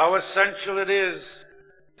how essential it is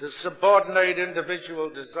to subordinate individual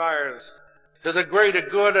desires to the greater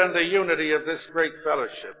good and the unity of this great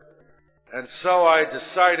fellowship. And so I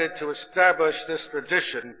decided to establish this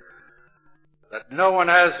tradition that no one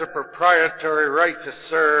has a proprietary right to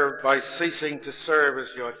serve by ceasing to serve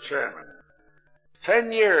as your chairman.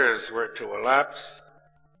 10 years were to elapse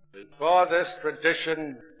before this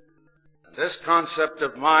tradition and this concept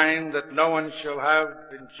of mine that no one shall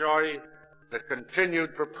enjoy the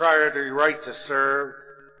continued proprietary right to serve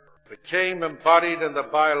became embodied in the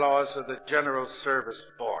bylaws of the General Service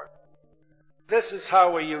Board. This is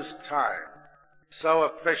how we use time, so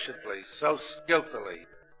efficiently, so skillfully,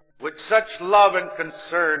 with such love and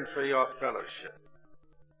concern for your fellowship.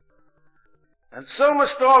 And so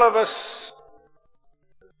must all of us,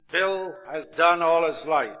 Bill has done all his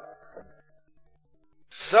life,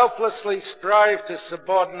 selflessly strive to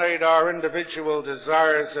subordinate our individual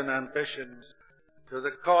desires and ambitions to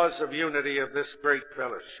the cause of unity of this great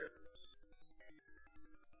fellowship.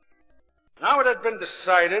 Now it had been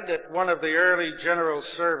decided at one of the early General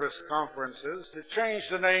Service conferences to change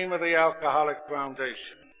the name of the Alcoholic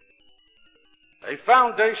Foundation. A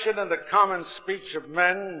foundation in the common speech of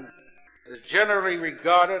men is generally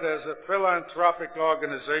regarded as a philanthropic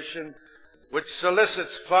organization which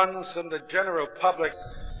solicits funds from the general public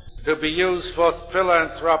to be used for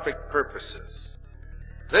philanthropic purposes.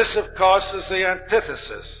 This, of course, is the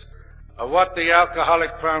antithesis of what the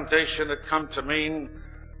Alcoholic Foundation had come to mean,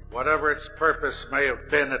 whatever its purpose may have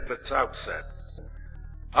been at its outset.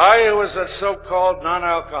 I, who was a so-called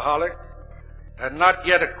non-alcoholic, had not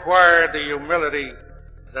yet acquired the humility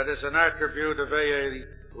that is an attribute of AA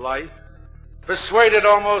life, persuaded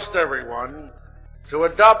almost everyone to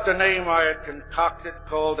adopt a name I had concocted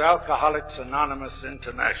called Alcoholics Anonymous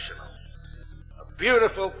International. A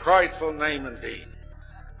beautiful, prideful name indeed.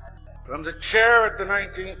 From the chair at the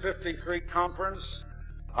 1953 conference,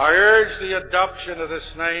 I urged the adoption of this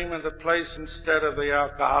name in the place instead of the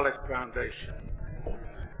Alcoholic Foundation.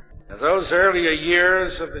 In those earlier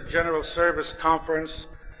years of the General Service Conference,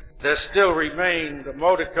 there still remained a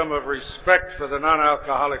modicum of respect for the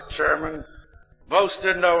non-alcoholic chairman. Most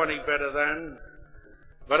didn't know any better then,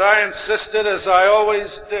 but I insisted, as I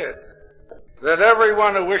always did, that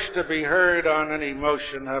everyone who wished to be heard on any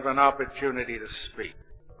motion have an opportunity to speak.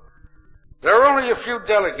 There were only a few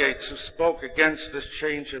delegates who spoke against this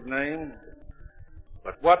change of name,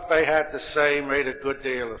 but what they had to say made a good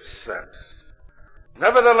deal of sense.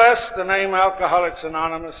 Nevertheless, the name Alcoholics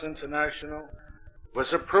Anonymous International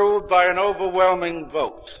was approved by an overwhelming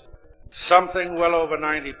vote, something well over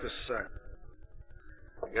 90%.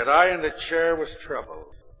 Yet I in the chair was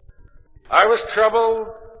troubled. I was troubled,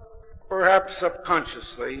 perhaps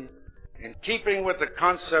subconsciously, in keeping with the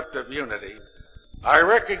concept of unity. I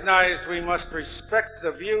recognized we must respect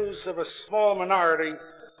the views of a small minority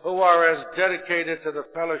who are as dedicated to the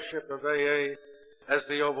fellowship of AA as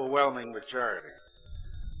the overwhelming majority.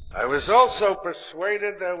 I was also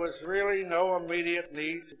persuaded there was really no immediate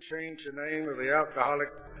need to change the name of the Alcoholic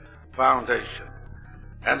Foundation.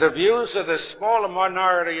 And the views of this smaller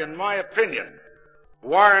minority, in my opinion,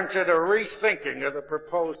 warranted a rethinking of the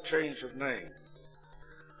proposed change of name.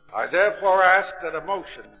 I therefore ask that a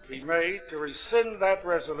motion be made to rescind that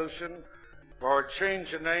resolution for a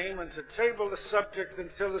change of name and to table the subject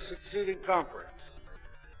until the succeeding conference.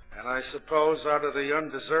 And I suppose out of the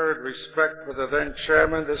undeserved respect for the then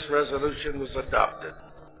chairman, this resolution was adopted.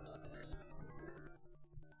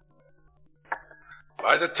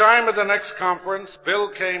 By the time of the next conference, Bill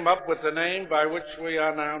came up with the name by which we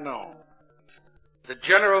are now known, the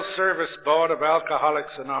General Service Board of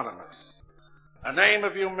Alcoholics Anonymous, a name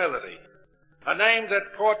of humility, a name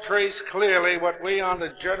that portrays clearly what we on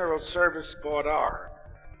the General Service Board are.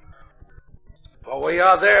 For we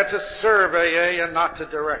are there to serve AA and not to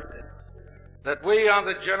direct it. That we on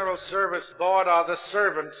the General Service Board are the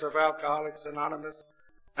servants of Alcoholics Anonymous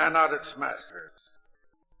and not its masters.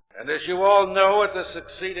 And as you all know, at the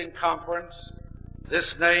succeeding conference,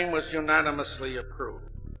 this name was unanimously approved.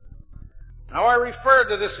 Now, I refer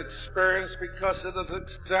to this experience because it is an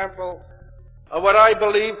example of what I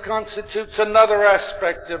believe constitutes another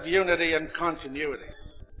aspect of unity and continuity,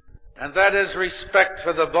 and that is respect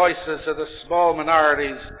for the voices of the small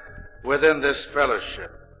minorities within this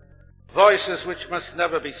fellowship. Voices which must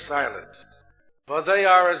never be silenced, for they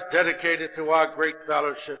are as dedicated to our great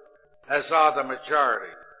fellowship as are the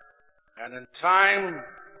majority. And in time,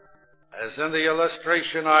 as in the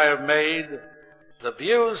illustration I have made, the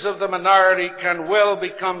views of the minority can well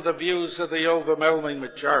become the views of the overwhelming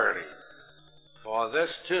majority. For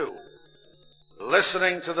this, too,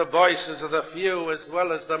 listening to the voices of the few as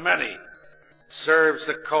well as the many, serves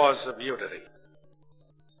the cause of unity.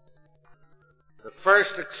 The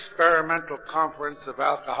first experimental conference of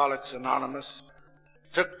Alcoholics Anonymous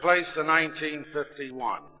took place in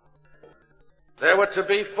 1951. There were to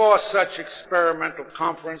be 4 such experimental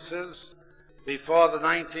conferences before the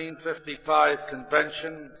 1955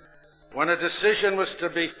 convention, when a decision was to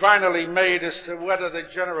be finally made as to whether the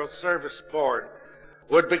General Service Board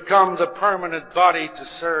would become the permanent body to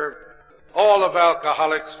serve all of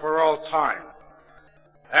alcoholics for all time,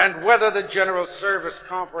 and whether the General Service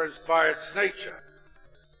Conference by its nature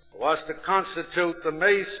was to constitute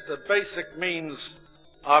the basic means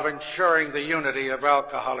of ensuring the unity of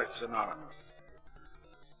Alcoholics Anonymous.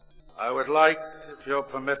 I would like, if you'll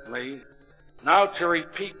permit me, now to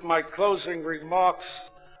repeat my closing remarks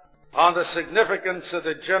on the significance of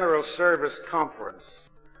the General Service Conference,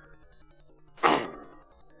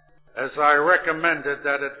 as I recommended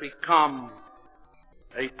that it become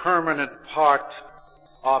a permanent part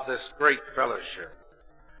of this great fellowship.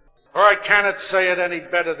 For I cannot say it any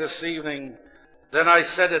better this evening than I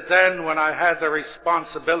said it then when I had the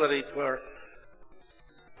responsibility for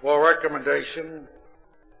recommendation.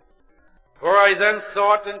 For I then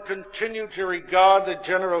thought and continue to regard the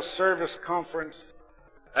General Service Conference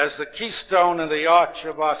as the keystone and the arch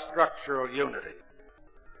of our structural unity.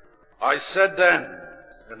 I said then,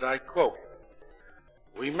 and I quote,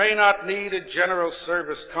 "We may not need a General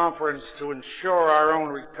Service Conference to ensure our own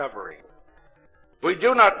recovery. We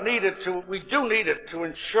do need it to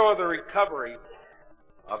ensure the recovery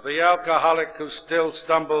of the alcoholic who still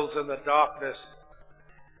stumbles in the darkness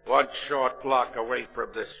 1 short block away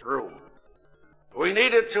from this room. We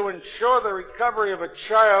need it to ensure the recovery of a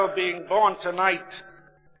child being born tonight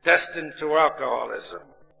destined to alcoholism.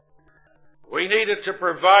 We need it to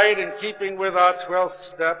provide, in keeping with our 12th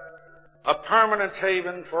step, a permanent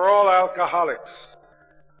haven for all alcoholics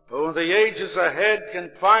who in the ages ahead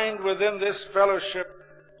can find within this fellowship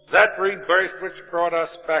that rebirth which brought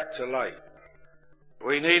us back to life.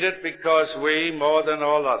 We need it because we, more than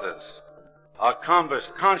all others, are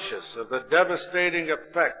conscious of the devastating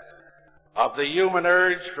effect of the human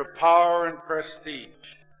urge for power and prestige,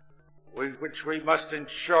 which we must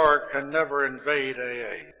ensure can never invade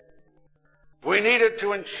AA. We need it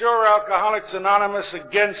to ensure Alcoholics Anonymous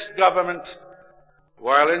against government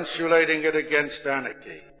while insulating it against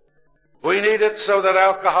anarchy. We need it so that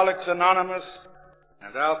Alcoholics Anonymous,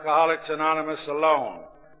 and Alcoholics Anonymous alone,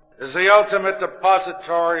 is the ultimate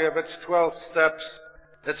depository of its 12 steps,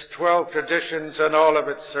 its 12 traditions, and all of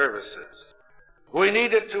its services. We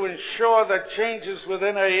need it to ensure that changes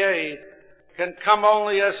within AA can come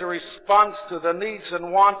only as a response to the needs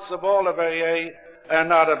and wants of all of AA and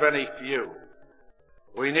not of any few.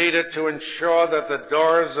 We need it to ensure that the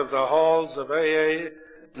doors of the halls of AA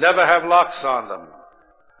never have locks on them,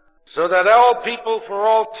 so that all people for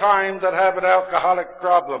all time that have an alcoholic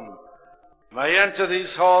problem may enter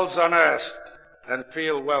these halls unasked and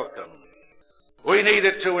feel welcome. We need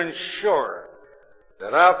it to ensure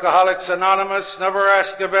that Alcoholics Anonymous never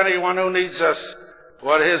ask of anyone who needs us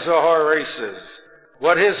what his or her race is,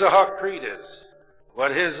 what his or her creed is, what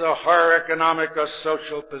his or her economic or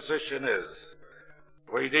social position is.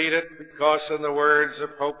 We need it because, in the words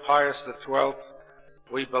of Pope Pius XII,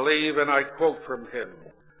 we believe, and I quote from him,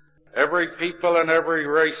 "Every people and every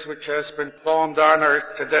race which has been formed on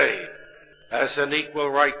earth today has an equal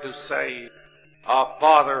right to say, 'Our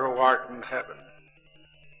Father who art in heaven.'"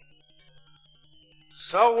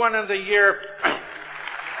 So when in the year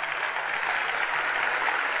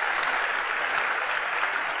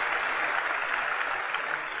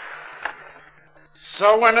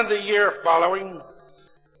so when in the year following,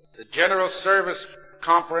 the General Service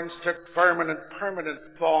Conference took permanent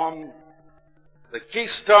form, the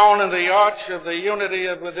keystone and the arch of the unity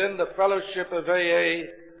within the fellowship of AA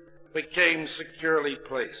became securely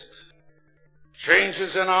placed.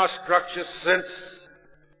 Changes in our structure since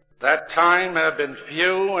that time have been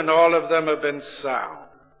few, and all of them have been sound.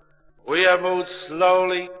 We have moved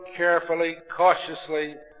slowly, carefully,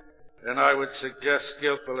 cautiously, and I would suggest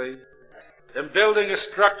skillfully, in building a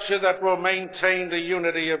structure that will maintain the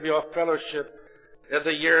unity of your fellowship in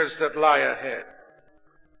the years that lie ahead.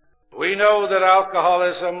 We know that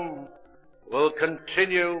alcoholism will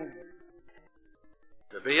continue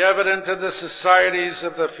to be evident in the societies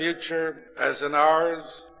of the future as in ours,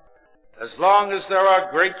 as long as there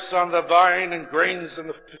are grapes on the vine and grain in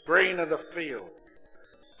the field.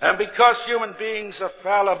 And because human beings are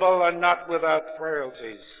fallible and not without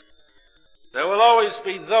frailties, there will always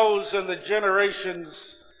be those in the generations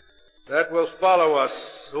that will follow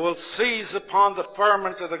us who will seize upon the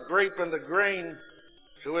ferment of the grape and the grain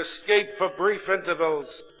to escape for brief intervals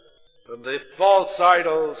from the false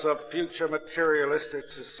idols of future materialistic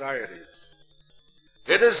societies.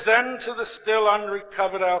 It is then to the still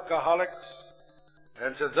unrecovered alcoholics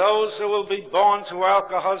and to those who will be born to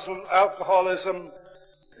alcoholism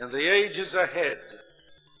in the ages ahead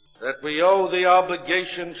that we owe the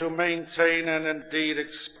obligation to maintain and indeed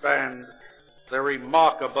expand the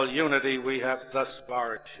remarkable unity we have thus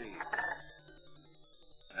far achieved.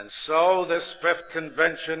 And so this fifth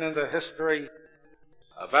convention in the history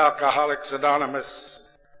of Alcoholics Anonymous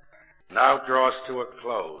now draws to a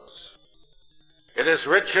close. It is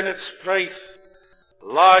rich in its faith,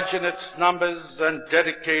 large in its numbers, and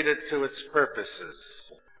dedicated to its purposes.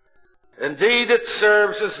 Indeed, it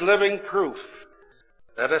serves as living proof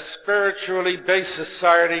that a spiritually based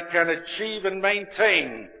society can achieve and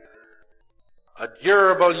maintain a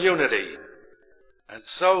durable unity, and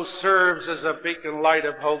so serves as a beacon light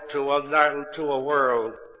of hope to a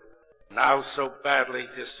world now so badly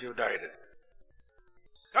disunited.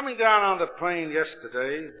 Coming down on the plane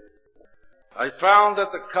yesterday, I found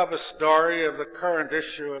that the cover story of the current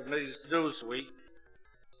issue of Newsweek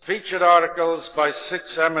featured articles by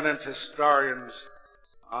 6 eminent historians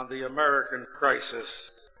on the American crisis,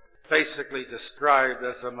 basically described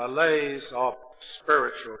as a malaise of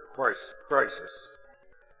spiritual crisis.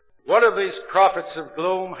 One of these prophets of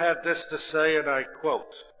gloom had this to say, and I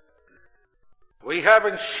quote, "We have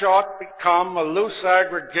in short become a loose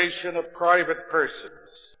aggregation of private persons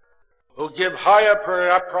who give higher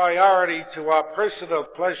priority to our personal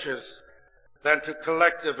pleasures than to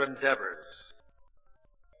collective endeavors.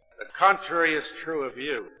 The contrary is true of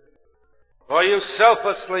you, for you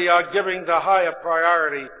selflessly are giving the higher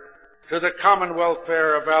priority to the common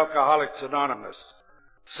welfare of Alcoholics Anonymous,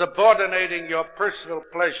 subordinating your personal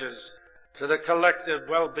pleasures to the collective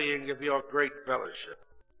well-being of your great fellowship.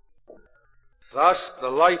 Thus, the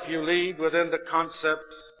life you lead within the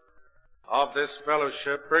concepts of this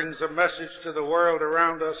fellowship brings a message to the world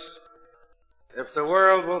around us. If the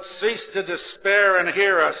world will cease to despair and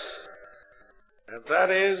hear us, and that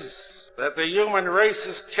is, that the human race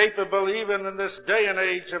is capable even in this day and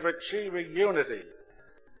age of achieving unity.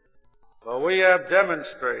 For we have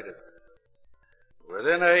demonstrated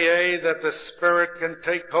within AA that the Spirit can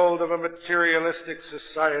take hold of a materialistic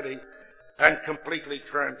society and completely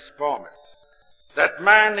transform it. That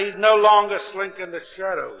man need no longer slink in the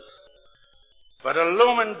shadows, but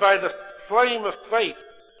illumined by the flame of faith,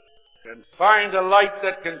 can find a light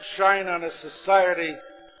that can shine on a society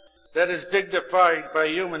that is dignified by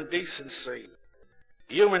human decency,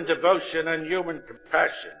 human devotion, and human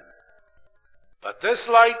compassion. But this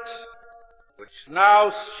light, which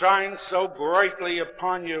now shines so brightly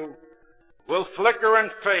upon you, will flicker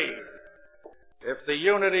and fade if the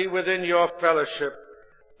unity within your fellowship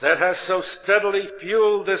that has so steadily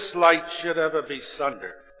fueled this light should ever be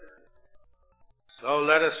sundered. So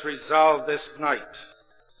let us resolve this night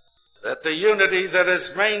that the unity that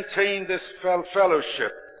has maintained this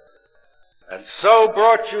fellowship and so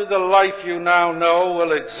brought you the life you now know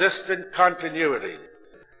will exist in continuity,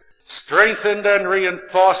 strengthened and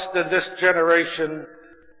reinforced in this generation,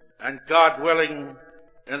 and God willing,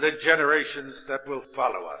 in the generations that will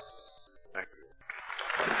follow us. Thank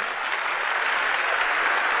you.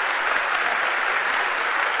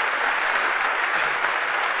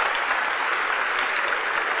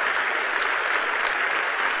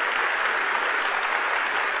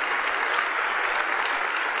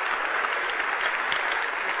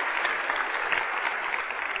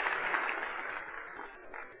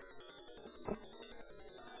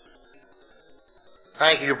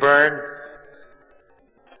 Thank you, Bern.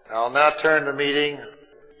 I'll now turn the meeting back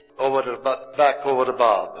over to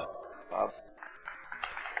Bob. Bob.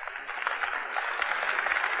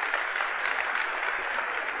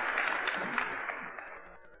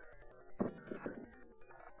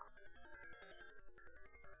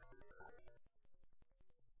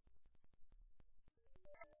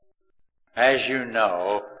 As you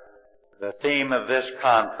know, the theme of this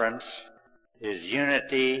conference is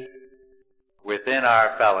unity within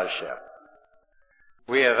our fellowship.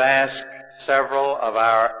 We have asked several of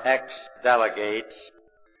our ex-delegates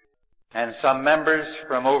and some members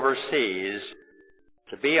from overseas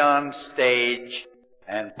to be on stage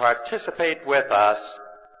and participate with us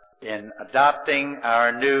in adopting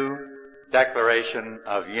our new Declaration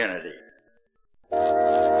of Unity.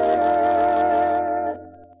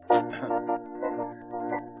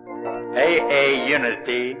 AA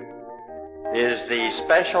unity is the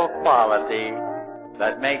special quality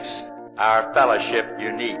that makes our fellowship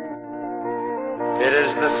unique. It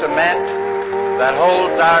is the cement that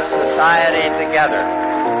holds our society together,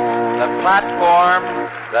 the platform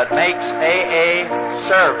that makes AA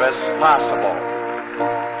service possible.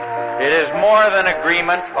 It is more than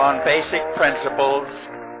agreement on basic principles,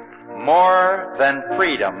 more than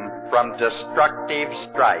freedom from destructive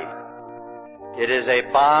strife. It is a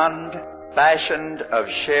bond fashioned of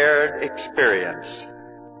shared experience,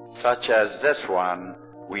 such as this one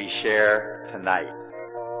we share tonight.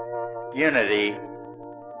 Unity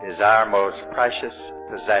is our most precious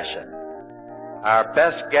possession, our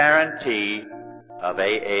best guarantee of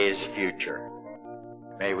AA's future.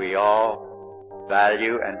 May we all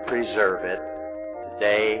value and preserve it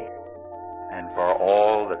today and for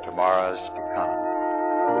all the tomorrows to come.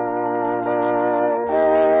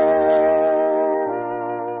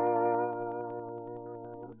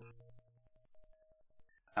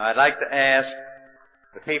 Now, I'd like to ask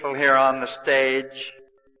the people here on the stage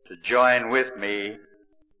to join with me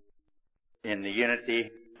in the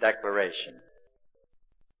Unity Declaration.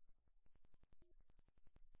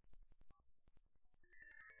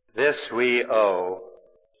 This we owe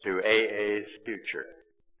to AA's future,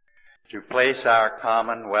 to place our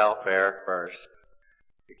common welfare first,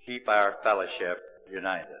 to keep our fellowship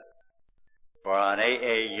united. For on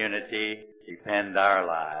AA unity depend our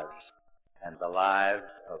lives and the lives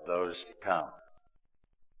of those to come.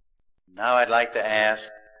 Now I'd like to ask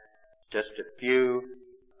just a few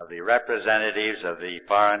of the representatives of the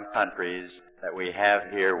foreign countries that we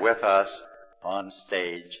have here with us on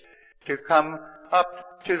stage to come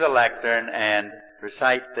up to the lectern and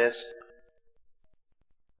recite this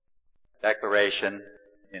declaration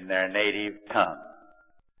in their native tongue.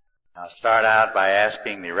 I'll start out by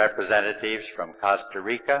asking the representatives from Costa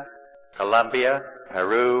Rica, Colombia,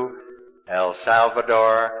 Peru, El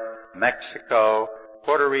Salvador, Mexico,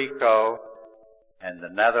 Puerto Rico, and the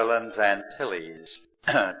Netherlands Antilles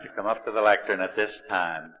to come up to the lectern at this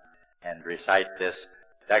time and recite this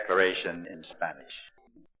declaration in Spanish.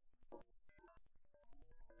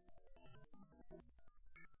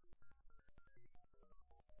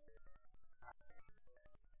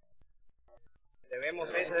 Debemos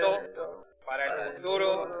esto para el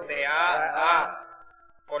futuro de AA,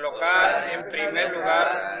 colocar en primer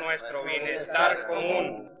lugar nuestro bienestar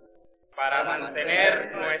común, para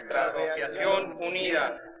mantener nuestra asociación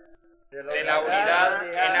unida. De la unidad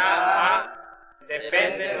en AA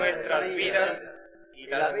dependen nuestras vidas y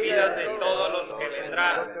las vidas de todos los que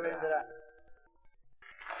vendrán.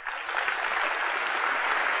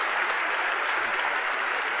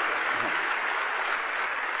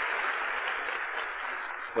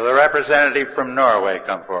 Will the representative from Norway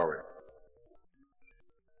come forward?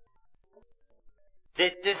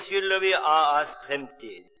 Dette skylder vi AAs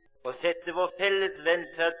fremtid, å sette vår felles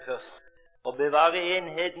velferd først, og bevare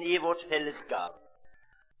enheten i vårt fellesskap.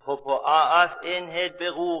 For på AAs enhet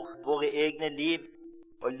beror våre egne liv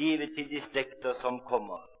og livet til de slekter som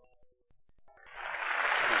kommer.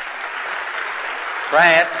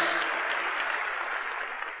 France.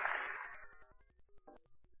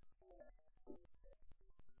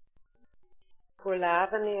 Pour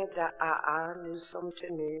l'avenir de AA, nous sommes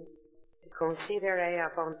tenus de considérer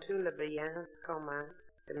avant tout le bien commun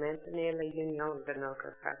de maintenir l'union de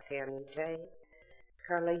notre fraternité,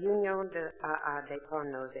 car la union de AA dépend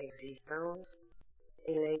de nos existences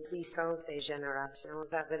et l'existence des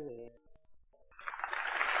générations à venir.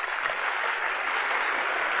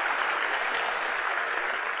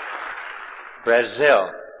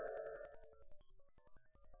 Brazil.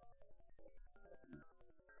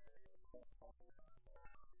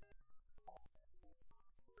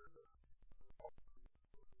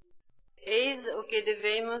 Eis o que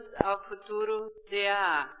devemos ao futuro de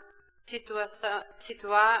AA,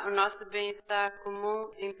 situar o nosso bem-estar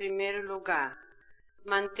comum em primeiro lugar,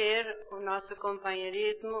 manter o nosso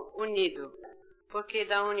companheirismo unido, porque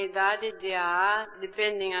da unidade de AA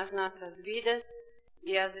dependem as nossas vidas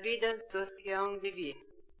e as vidas dos que hão de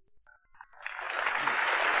vir.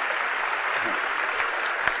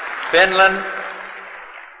 Finland,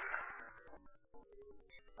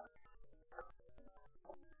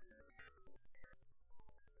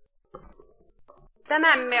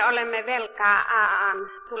 Tämän me olemme velkaa AA:n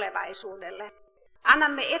tulevaisuudelle.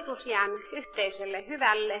 Annamme etusijan yhteiselle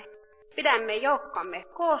hyvälle, pidämme joukkomme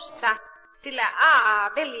koossa, sillä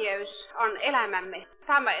AA-veljeys on elämämme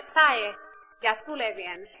tae ja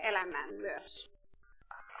tulevien elämään myös.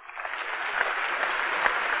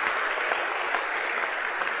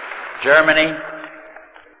 Germany,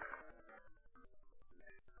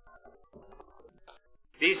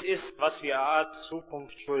 Dies ist, was wir AAs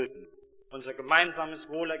Zukunft schulden, unser gemeinsames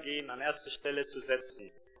Wohlergehen an erste Stelle zu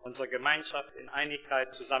setzen, unsere Gemeinschaft in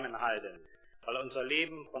Einigkeit zusammenhalten, weil unser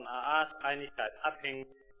Leben von AAs Einigkeit abhängt,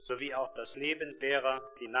 sowie auch das Leben derer,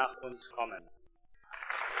 die nach uns kommen.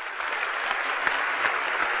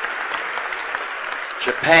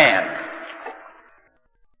 Japan,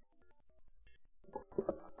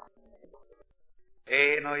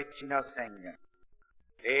 Ei no ichi no sengen.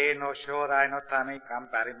 Ei no shorai no tame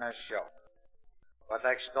gambarimashou.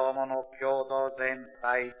 Watashi domo no kyōdō zen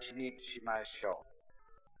tai ichi ni shimashou.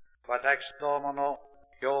 Watashi domo no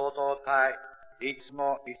kyōdō tai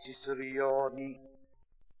itsumo ichi suru you ni.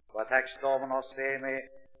 Watashi domo no seimei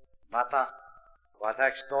mata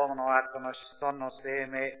watashi domo no ato no shison no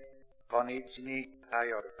seimei ko ni ichi ni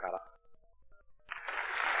tayoru kara.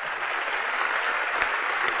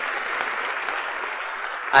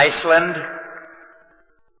 Iceland,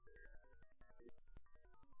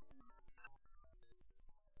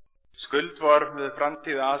 Skuldvor við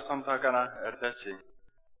framtíð A-samtakana þessi,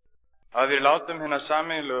 að við látum hina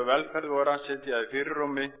sameiginlegu velferð vora sitja í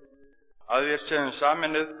fyrirrúmi, að við séum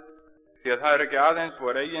sameinuð, því að það er ekki aðeins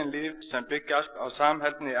vor eigin líf sem byggjast á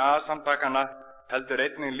samheldni A-samtakana, heldur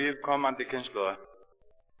einnig líf komandi kynslóða.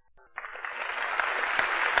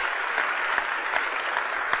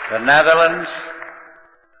 the Netherlands,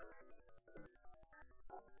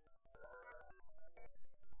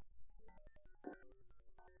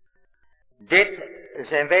 Dit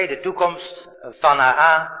zijn wij de toekomst van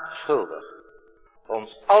AA schuldig.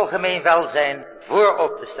 Ons algemeen welzijn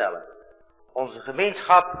voorop te stellen. Onze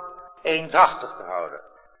gemeenschap eendrachtig te houden.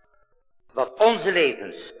 Dat onze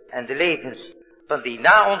levens en de levens van die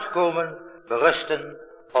na ons komen berusten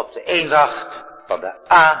op de eendracht van de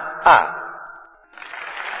AA.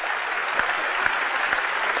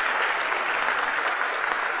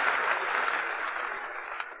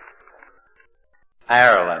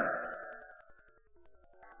 Ireland,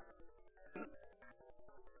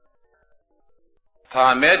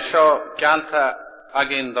 Tá méid seo ceanta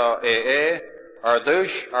agin do ar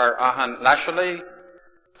dúis ar ahan leisolaí,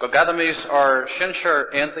 go gadamis ar sinseir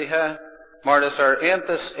aontaithe, mar is ar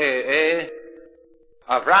aontas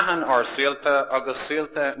a bhreathan ar síolta agus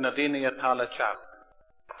síolta na daoine atá le teach.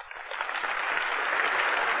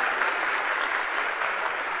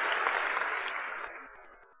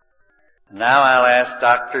 Now I'll ask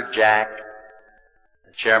Dr. Jack,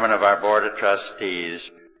 the chairman of our board of trustees,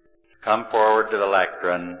 to come forward to the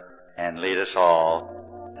lectern and lead us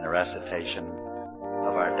all in a recitation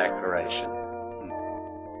of our declaration.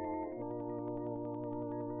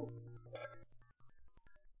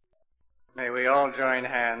 May we all join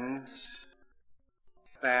hands,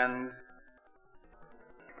 stand.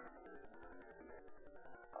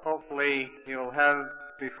 Hopefully you'll have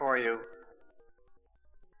before you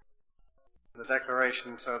the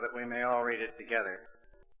declaration so that we may all read it together.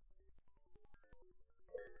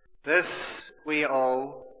 This we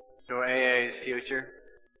owe to AA's future,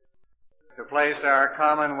 to place our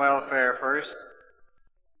common welfare first,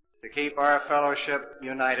 to keep our fellowship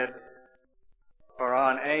united, for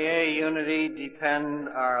on AA unity depend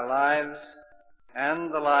our lives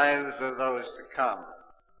and the lives of those to come.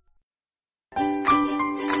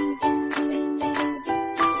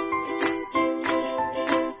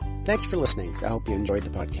 Thanks for listening. I hope you enjoyed the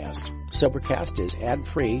podcast. Sobercast is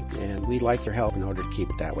ad-free, and we'd like your help in order to keep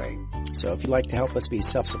it that way. So if you'd like to help us be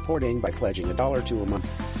self-supporting by pledging $1 or $2 a month,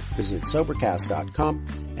 visit Sobercast.com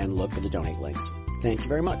and look for the donate links. Thank you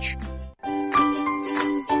very much.